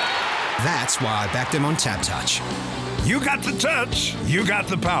sure. That's why I backed him on Tap Touch. You got the touch, you got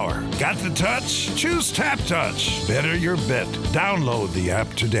the power. Got the touch? Choose Tap Touch. Better your bet. Download the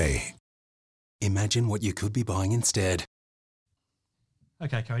app today. Imagine what you could be buying instead.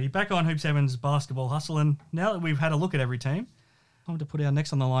 Okay, Cody, back on Hoop 7's basketball hustle, and now that we've had a look at every team, time to put our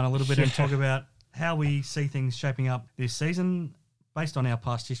necks on the line a little bit and talk about how we see things shaping up this season. Based on our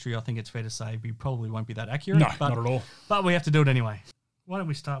past history, I think it's fair to say we probably won't be that accurate. No, not at all. But we have to do it anyway. Why don't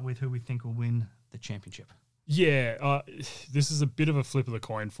we start with who we think will win the championship? Yeah, this is a bit of a flip of the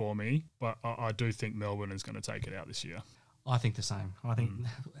coin for me, but I do think Melbourne is going to take it out this year. I think the same. I think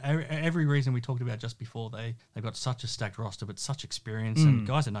every reason we talked about just before, they've got such a stacked roster, but such experience and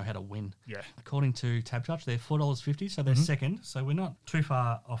guys that know how to win. Yeah. According to Tab Touch, they're $4.50, so they're second. So we're not too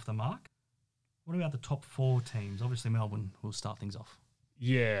far off the mark. What about the top 4 teams? Obviously, Melbourne will start things off.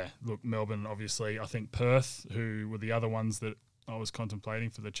 Yeah, look, Melbourne, obviously. I think Perth, who were the other ones that I was contemplating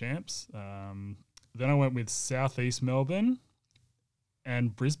for the champs. Then I went with Southeast Melbourne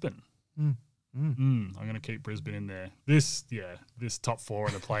and Brisbane. I'm going to keep Brisbane in there. This top 4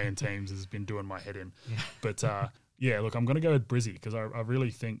 in the play-in teams has been doing my head in. Yeah. But, look, I'm going to go with Brizzy, because I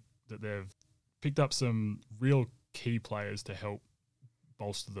really think that they've picked up some real key players to help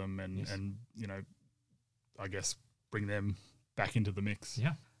bolster them and I guess bring them back into the mix.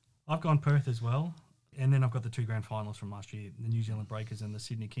 Yeah. I've gone Perth as well. And then I've got the 2 grand finals from last year, the New Zealand Breakers and the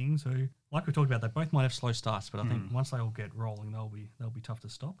Sydney Kings, who, like we talked about, they both might have slow starts, but I think once they all get rolling, they'll be tough to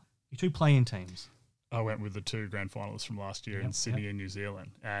stop. Your 2 play-in teams. I went with the 2 grand finalists from last year in Sydney and New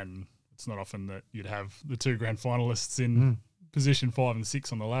Zealand, and it's not often that you'd have the 2 grand finalists in position 5 and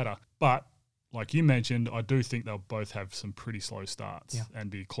 6 on the ladder. But like you mentioned, I do think they'll both have some pretty slow starts and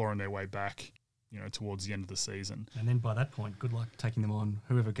be clawing their way back, towards the end of the season. And then by that point, good luck taking them on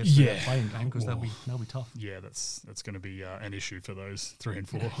whoever gets to the play-in game, because they'll be tough. Yeah, that's going to be an issue for those 3 and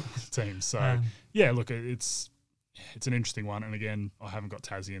 4 teams. So look, it's an interesting one. And again, I haven't got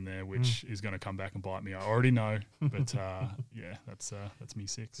Tassie in there, which is going to come back and bite me. I already know, but that's me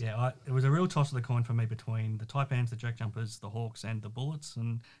 6. Yeah, it was a real toss of the coin for me between the Taipans, the Jack Jumpers, the Hawks, and the Bullets,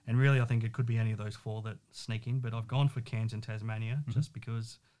 and really I think it could be any of those 4 that sneak in. But I've gone for Cairns and Tasmania just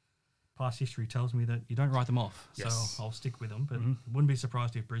because past history tells me that you don't write them off. Yes. So I'll stick with them. But wouldn't be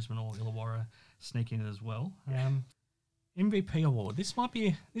surprised if Brisbane or Illawarra sneak in as well. MVP award. This might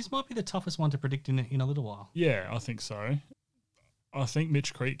be the toughest one to predict in a little while. Yeah, I think so. I think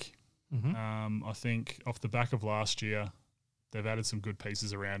Mitch Creek. I think off the back of last year, they've added some good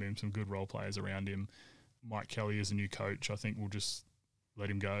pieces around him, some good role players around him. Mike Kelly is a new coach. I think we'll just let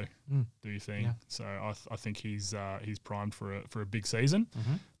him go, do your thing. Yeah. So I think he's primed for a big season.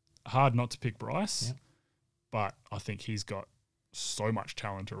 Hard not to pick Bryce, but I think he's got so much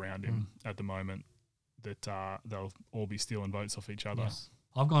talent around him at the moment that they'll all be stealing votes off each other. Yes.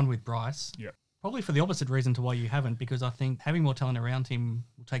 I've gone with Bryce. Yeah. Probably for the opposite reason to why you haven't, because I think having more talent around him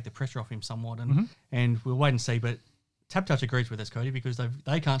will take the pressure off him somewhat, and we'll wait and see. But Tap Touch agrees with us, Cody, because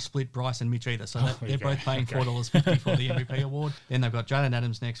they can't split Bryce and Mitch either, so they're both paying $4.50 for the MVP award. Then they've got Jalen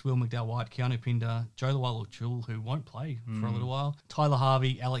Adams next, Will McDowell-White, Keanu Pinder, Joe Lualu-Chul, who won't play for a little while, Tyler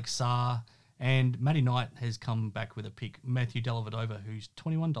Harvey, Alex Sarr, and Matty Knight has come back with a pick, Matthew Dellavedova, who's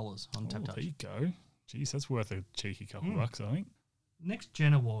 $21 on Tap Touch. There you go. Jeez, that's worth a cheeky couple bucks, I think. Next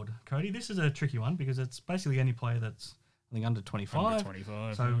Gen Award, Cody. This is a tricky one because it's basically any player that's, I think, under 25. Under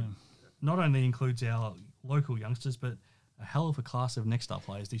 25, So not only includes our local youngsters, but a hell of a class of next up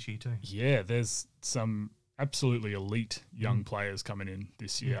players this year too. Yeah, there's some absolutely elite young players coming in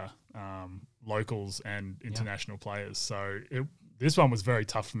this year, locals and international players. So this one was very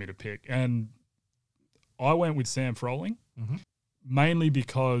tough for me to pick. And I went with Sam Froling, mainly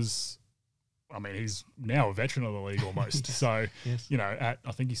because, I mean, he's now a veteran of the league almost. So,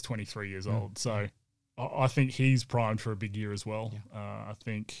 I think he's 23 years old. So I think he's primed for a big year as well. Yeah. I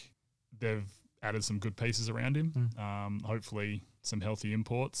think they've added some good pieces around him. Hopefully some healthy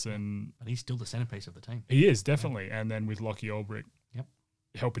imports. But he's still the centerpiece of the team. He is, definitely. Yeah. And then with Lockie Olbrich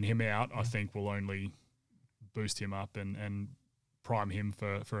helping him out, I think will only boost him up and prime him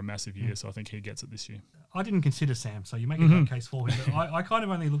for a massive year. So I think he gets it this year. I didn't consider Sam, so you make a good case for him. But I kind of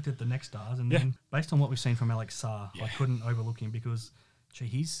only looked at the next stars, and then based on what we've seen from Alex Sarr, I couldn't overlook him because, gee,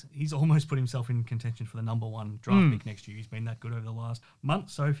 he's almost put himself in contention for the number 1 draft pick next year. He's been that good over the last month,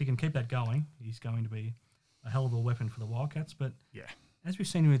 so if he can keep that going, he's going to be a hell of a weapon for the Wildcats. But as we've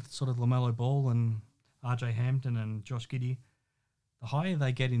seen with sort of LaMelo Ball and RJ Hampton and Josh Giddey, the higher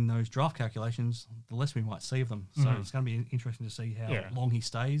they get in those draft calculations, the less we might see of them. So it's going to be interesting to see how long he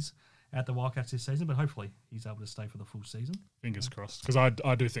stays at the Wildcats this season, but hopefully he's able to stay for the full season. Fingers crossed, because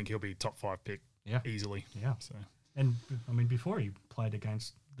I do think he'll be top 5 pick easily. Yeah. So. And, I mean, before he played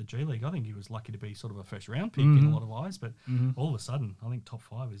against the G League, I think he was lucky to be sort of a first-round pick in a lot of eyes, but all of a sudden, I think top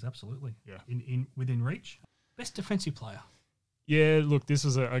 5 is absolutely in within reach. Best defensive player. Yeah, look, this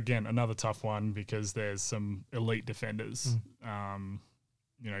was, again, another tough one because there's some elite defenders.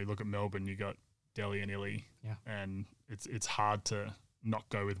 You know, you look at Melbourne, you got Delhi and Illy, and it's hard to not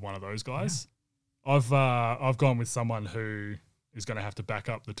go with one of those guys. Yeah. I've gone with someone who is going to have to back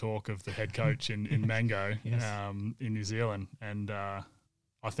up the talk of the head coach in Mango in New Zealand. And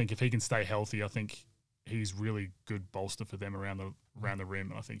I think if he can stay healthy, I think he's really good bolster for them around the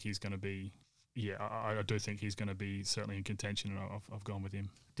rim. And I think he's going to be, I do think he's going to be certainly in contention, and I've gone with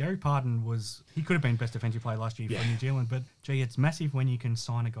him. Derek Pardon he could have been best defensive player last year for New Zealand, but gee, it's massive when you can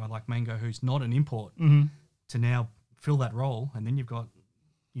sign a guy like Mango who's not an import to now fill that role, and then you've got,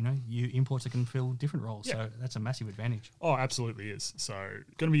 you imports that can fill different roles. So that's a massive advantage. Oh, absolutely is. So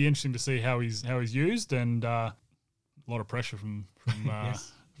going to be interesting to see how he's used, and a lot of pressure from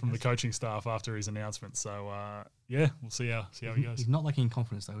the coaching staff after his announcement. So we'll see how he goes. He's not lacking in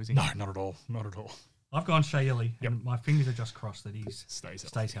confidence though, is he? No, not at all. Not at all. I've gone Shea Ili, and my fingers are just crossed that he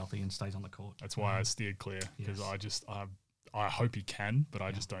stays healthy and stays on the court. That's why I steered clear, because I hope he can, but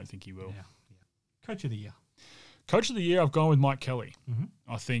I just don't think he will. Yeah. Coach of the year. Coach of the year, I've gone with Mike Kelly.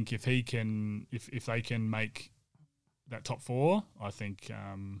 I think if he can, if they can make that top 4, I think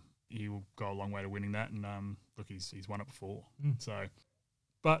he will go a long way to winning that. And look, he's won it before. So,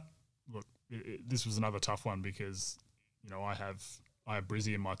 but look, this was another tough one because I have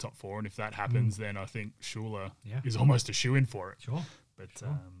Brizzy in my top 4, and if that happens, then I think Schuler is almost a shoe in for it. Sure, but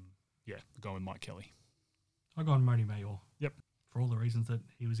going with Mike Kelly. I gone Moni Mayor. Yep, for all the reasons that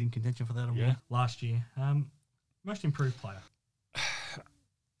he was in contention for that award last year. Most improved player.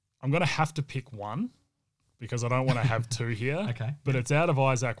 I'm going to have to pick one because I don't want to have 2 here. Okay. But it's out of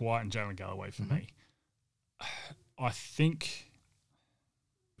Isaac White and Jalen Galloway for me. I think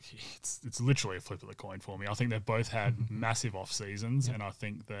it's literally a flip of the coin for me. I think they've both had massive off seasons, and I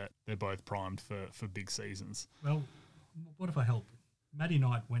think that they're both primed for big seasons. Well, what if I help? Matty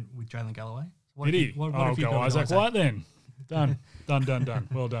Knight went with Jalen Galloway. Did he? I'll go Isaac White then. Done.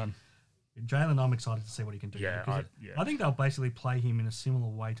 Well done. Jalen, I'm excited to see what he can do. I think they'll basically play him in a similar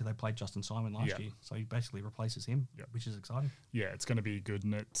way to they played Justin Simon last year. So he basically replaces him, which is exciting. Yeah, it's going to be good,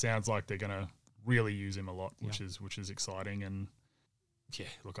 and it sounds like they're going to really use him a lot, which is exciting. And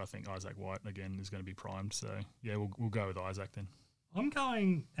look, I think Isaac White again is going to be primed. So we'll go with Isaac then. I'm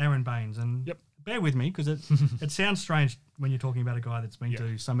going Aaron Baines, and bear with me because it sounds strange when you're talking about a guy that's been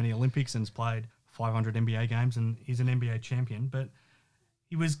to so many Olympics and has played 500 NBA games and is an NBA champion, but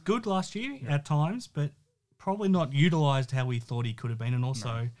he was good last year at times, but probably not utilised how we thought he could have been, and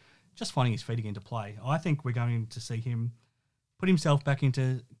also just finding his feet again to play. I think we're going to see him put himself back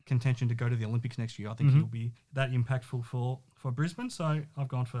into contention to go to the Olympics next year. I think he'll be that impactful for Brisbane, so I've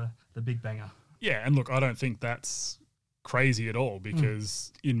gone for the big banger. Yeah, and look, I don't think that's crazy at all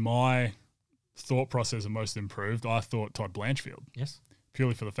because in my thought process of most improved, I thought Todd Blanchfield. Yes.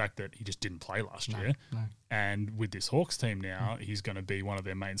 Purely for the fact that he just didn't play last year. No. And with this Hawks team now, he's going to be one of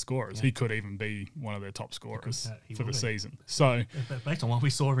their main scorers. Yeah. He could even be one of their top scorers for the season. So, based on what we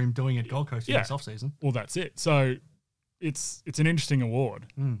saw him doing at Gold Coast in this offseason. Well, that's it. So it's an interesting award,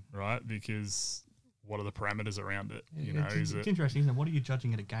 right? Because what are the parameters around it? It's interesting, isn't it? What are you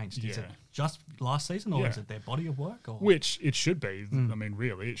judging it against? Is it just last season or is it their body of work? Or? Which it should be. I mean,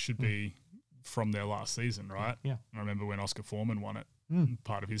 really, it should be from their last season, right? Yeah. I remember when Oscar Foreman won it.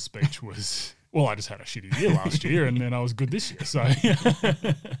 Part of his speech was, well, I just had a shitty year last year and then I was good this year. So,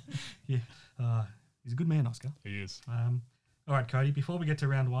 he's a good man, Oscar. He is. All right, Cody, before we get to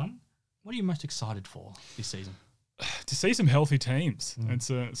round 1, what are you most excited for this season? To see some healthy teams and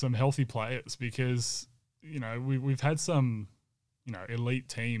some healthy players because, we've had some, elite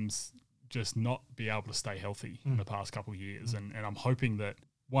teams just not be able to stay healthy in the past couple of years. And I'm hoping that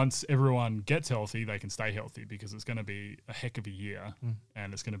once everyone gets healthy, they can stay healthy because it's going to be a heck of a year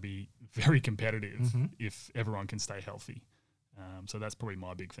and it's going to be very competitive if everyone can stay healthy. So that's probably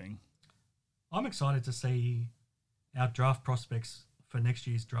my big thing. I'm excited to see our draft prospects for next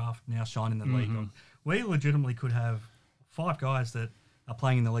year's draft now shine in the league. Mm-hmm. We legitimately could have 5 guys that are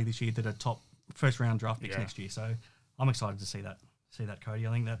playing in the league this year that are top first-round draft picks next year. So I'm excited to see that, Cody.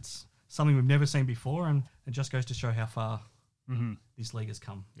 I think that's something we've never seen before, and it just goes to show how far this league has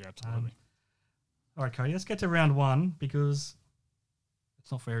come. Yeah, absolutely. All right, Cody, let's get to round 1 because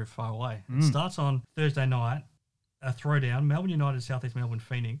it's not very far away. It starts on Thursday night, a throwdown, Melbourne United, Southeast Melbourne,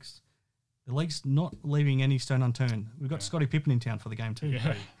 Phoenix. The league's not leaving any stone unturned. We've got Scotty Pippen in town for the game too.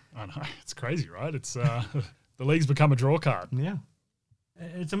 Yeah, I know. It's crazy, right? It's the league's become a draw card. Yeah.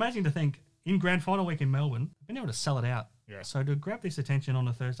 It's amazing to think in grand final week in Melbourne, they've been able to sell it out. Yeah. So to grab this attention on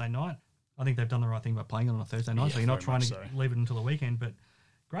a Thursday night, I think they've done the right thing by playing it on a Thursday night. Yeah, so you're not very trying to much so. leave it until the weekend. But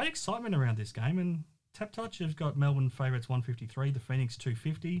great excitement around this game. And Tap Touch has got Melbourne favourites 153, the Phoenix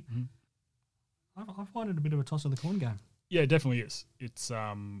 250. I find it a bit of a toss of the coin game. Yeah, it definitely is. It's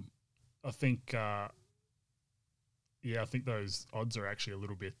I think those odds are actually a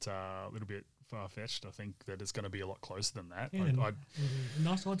little bit far fetched. I think that it's going to be a lot closer than that. Yeah,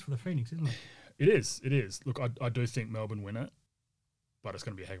 nice odds for the Phoenix, isn't it? It is. Look, I do think Melbourne win it, but it's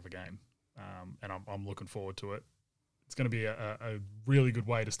going to be a heck of a game, and I'm looking forward to it. It's going to be a really good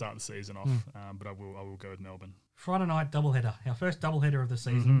way to start the season off, but I will go with Melbourne. Friday night doubleheader. Our first doubleheader of the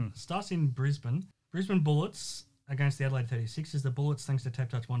season starts in Brisbane. Brisbane Bullets against the Adelaide 36ers. The Bullets, thanks to Tap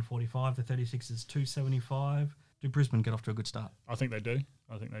Touch, 145. The 36ers, 275. Do Brisbane get off to a good start? I think they do.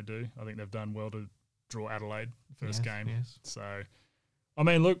 I think they've done well to draw Adelaide first game. Yes. So, I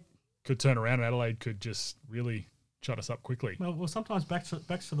mean, look, could turn around and Adelaide could just really shut us up quickly. Well, sometimes backs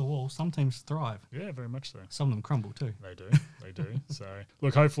to the wall. Some teams thrive. Yeah, very much so. Some of them crumble too. They do. So,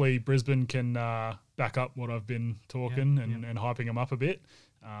 look, hopefully Brisbane can back up what I've been talking and hyping them up a bit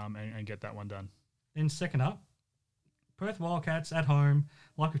and get that one done. Then second up, Perth Wildcats at home.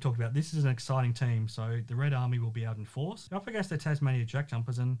 Like we've talked about, this is an exciting team. So the Red Army will be out in force. They're up against the Tasmania Jack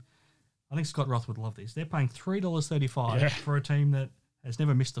Jumpers, and I think Scott Roth would love this. They're paying $3.35 for a team that has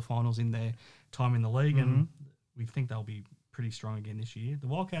never missed the finals in their time in the league, and we think they'll be pretty strong again this year. The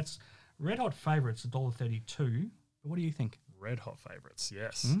Wildcats, red hot favourites, $1.32. But what do you think? Red hot favourites,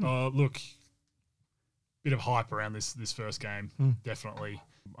 yes. Look, bit of hype around this first game, definitely.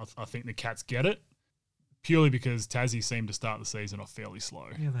 I think the Cats get it. Purely because Tassie seemed to start the season off fairly slow.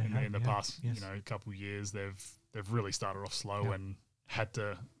 Yeah, they have, in the past, yes. couple of years, they've really started off slow and had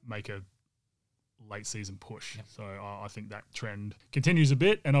to make a late season push. Yep. So I think that trend continues a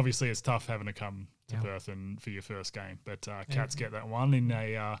bit, and obviously it's tough having to come to Perth and for your first game. But Cats get that one in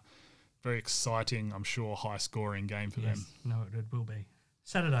a very exciting, I'm sure, high scoring game for them. No, it will be.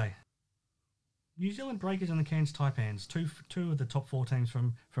 Saturday. New Zealand Breakers and the Cairns Taipans, two of the top 4 teams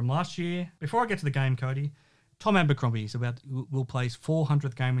from last year. Before I get to the game, Cody, Tom Abercrombie will play his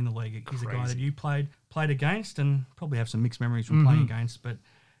 400th game in the league. He's a guy that you played against and probably have some mixed memories from playing against, but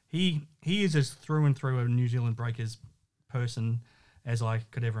he is as through and through a New Zealand Breakers person as I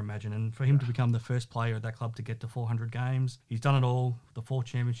could ever imagine. And for him to become the first player at that club to get to 400 games, he's done it all, the 4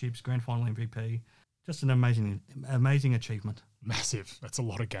 championships, grand final MVP. Just an amazing achievement. Massive. That's a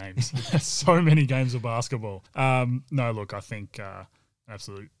lot of games. That's so many games of basketball. No, look, I think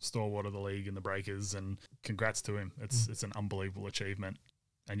absolute stalwart of the league in the Breakers, and congrats to him. It's an unbelievable achievement.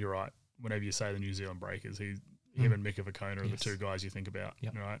 And you're right. Whenever you say the New Zealand Breakers, him and Mika Vakona are the 2 guys you think about,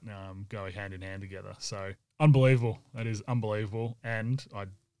 right? Go hand in hand together. So unbelievable. That is unbelievable. And I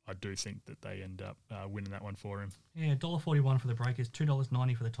do think that they end up winning that one for him. Yeah, $1.41 for the Breakers,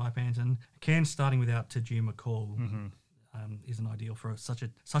 $2.90 for the Taipans, and Cairns starting without Tajir McCall isn't ideal for such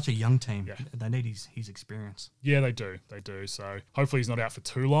a young team. Yeah. They need his experience. Yeah, they do. So hopefully he's not out for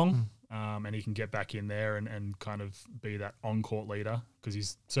too long, and he can get back in there and kind of be that on-court leader, because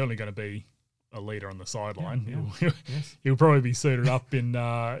he's certainly going to be a leader on the sideline. Yeah. He'll probably be suited up in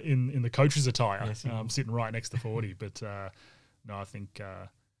the coach's attire, sitting right next to 40. But no, I think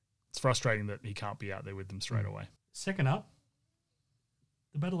it's frustrating that he can't be out there with them straight away. Second up,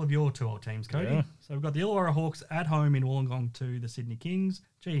 the battle of your 2 old teams, Cody. Yeah. So we've got the Illawarra Hawks at home in Wollongong to the Sydney Kings.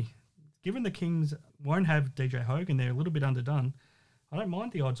 Gee, given the Kings won't have DJ Hogan, they're a little bit underdone. I don't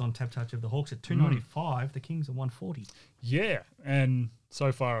mind the odds on Tap Touch of the Hawks at $2.95. The Kings are $1.40. Yeah, and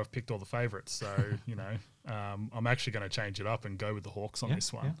so far I've picked all the favourites. So, I'm actually going to change it up and go with the Hawks on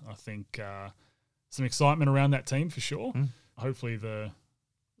this one. Yeah. I think some excitement around that team for sure. Hopefully the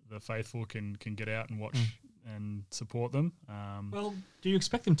faithful can get out and watch and support them. Well, do you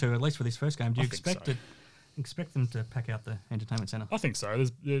expect them to, at least for this first game? Do you expect them to pack out the entertainment centre? I think so.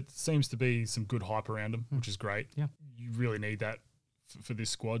 There seems to be some good hype around them, which is great. Yeah. You really need that for this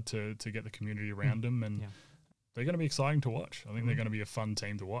squad to get the community around them, and they're going to be exciting to watch. I think they're going to be a fun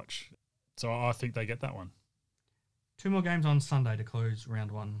team to watch. So I think they get that one. 2 more games on Sunday to close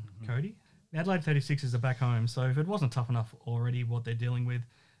round 1, Cody. The Adelaide 36ers are back home, so if it wasn't tough enough already what they're dealing with,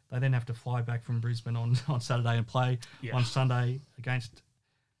 they then have to fly back from Brisbane on Saturday and play on Sunday against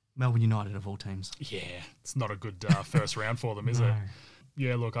Melbourne United of all teams. Yeah, it's not a good first round for them, is it?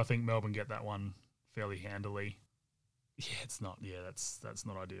 Yeah, look, I think Melbourne get that one fairly handily. Yeah, it's not. Yeah, that's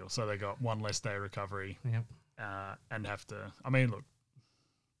not ideal. So they got one less day recovery. Yep. And have to. I mean, look,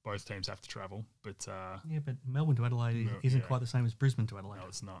 both teams have to travel, but but Melbourne to Adelaide isn't quite the same as Brisbane to Adelaide. No,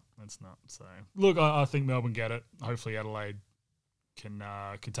 it's not. It's not. So look, I think Melbourne get it. Hopefully, Adelaide can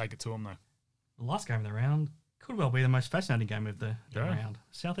take it to them though. The last game of the round could well be the most fascinating game of the round.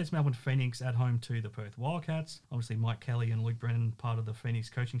 Southeast Melbourne Phoenix at home to the Perth Wildcats. Obviously, Mike Kelly and Luke Brennan, part of the Phoenix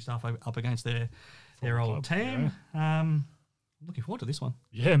coaching staff, up against their old team. Yeah. Looking forward to this one.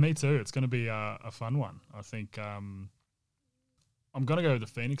 Yeah, me too. It's going to be a fun one. I think I'm going to go with the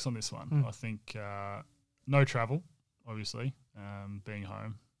Phoenix on this one. I think no travel, obviously, being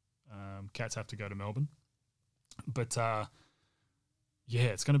home. Cats have to go to Melbourne, but yeah,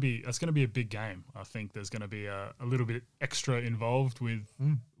 it's going to be a big game. I think there's going to be a little bit extra involved with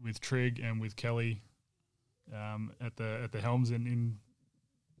Trigg and with Kelly at the helms in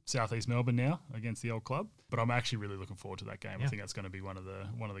Southeast Melbourne now against the old club. But I'm actually really looking forward to that game. Yeah. I think that's going to be one of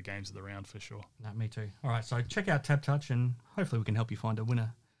the games of the round for sure. No, me too. All right, so check out Tap Touch and hopefully we can help you find a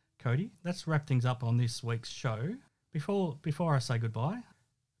winner, Cody. Let's wrap things up on this week's show. Before I say goodbye, a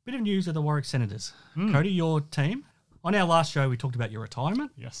bit of news of the Warwick Senators. Cody, your team. On our last show, we talked about your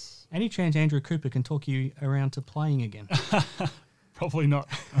retirement. Yes. Any chance Andrew Cooper can talk you around to playing again? Probably not,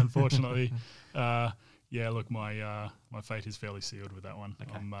 unfortunately. Yeah, look, my fate is fairly sealed with that one.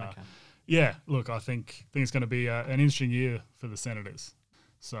 Okay. Yeah, look, I think it's going to be an interesting year for the Senators.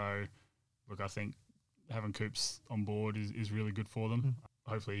 So, look, I think having Coops on board is really good for them.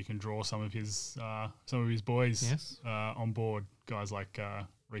 Hopefully, he can draw some of his boys on board. Guys like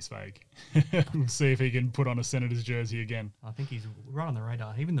Reece Vague. See if he can put on a Senators jersey again. I think he's right on the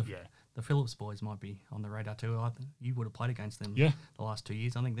radar. Even the Phillips boys might be on the radar too. You would have played against them the last 2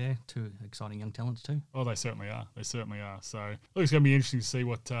 years. I think they're two exciting young talents too. Oh, they certainly are. So, look, it's going to be interesting to see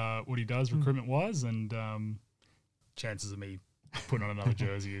what he does recruitment-wise, and chances of me putting on another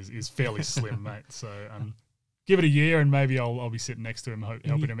jersey is fairly slim, mate. So, give it a year and maybe I'll be sitting next to him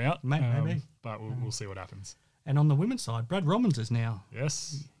helping him out. Maybe. But we'll see what happens. And on the women's side, Brad Robbins is now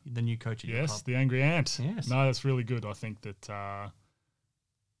the new coach at your club. Yes, the Angry Ant. Yes. No, that's really good. I think that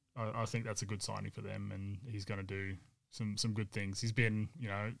I think that's a good signing for them, and he's going to do some good things. He's been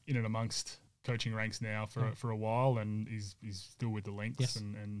in and amongst coaching ranks now for a while, and he's still with the Lynx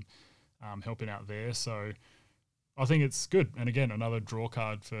and helping out there. So I think it's good. And again, another draw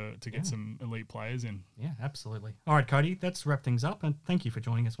card to get some elite players in. Yeah, absolutely. All right, Cody, let's wrap things up. And thank you for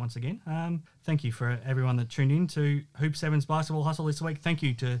joining us once again. Thank you for everyone that tuned in to Hoop 7's Basketball Hustle this week. Thank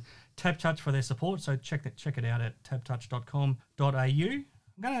you to Tap Touch for their support. So check it out at taptouch.com.au.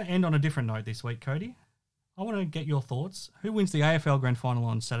 I'm going to end on a different note this week, Cody. I want to get your thoughts. Who wins the AFL Grand Final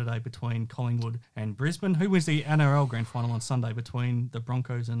on Saturday between Collingwood and Brisbane? Who wins the NRL Grand Final on Sunday between the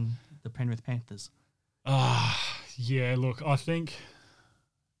Broncos and the Penrith Panthers? Yeah, look, I think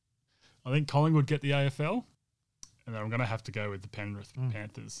Collingwood get the AFL, and then I'm going to have to go with the Penrith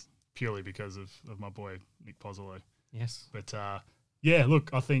Panthers purely because of my boy Nick Pozzolo. Yes. But, yeah, look,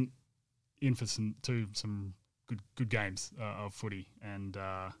 I think in for some good games of footy and,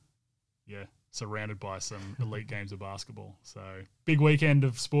 surrounded by some elite games of basketball. So big weekend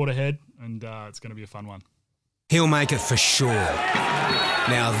of sport ahead, and it's going to be a fun one. He'll make it for sure.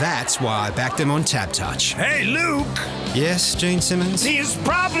 Now that's why I backed him on Tap Touch. Hey, Luke. Yes, Gene Simmons? He's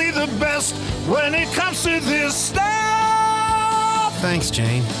probably the best when it comes to this stuff. Thanks,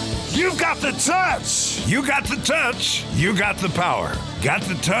 Gene. You've got the touch. You got the touch. You got the power. Got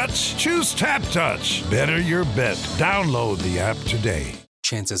the touch? Choose Tap Touch. Better your bet. Download the app today.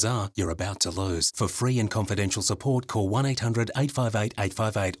 Chances are you're about to lose. For free and confidential support, call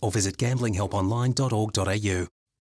 1-800-858-858 or visit gamblinghelponline.org.au.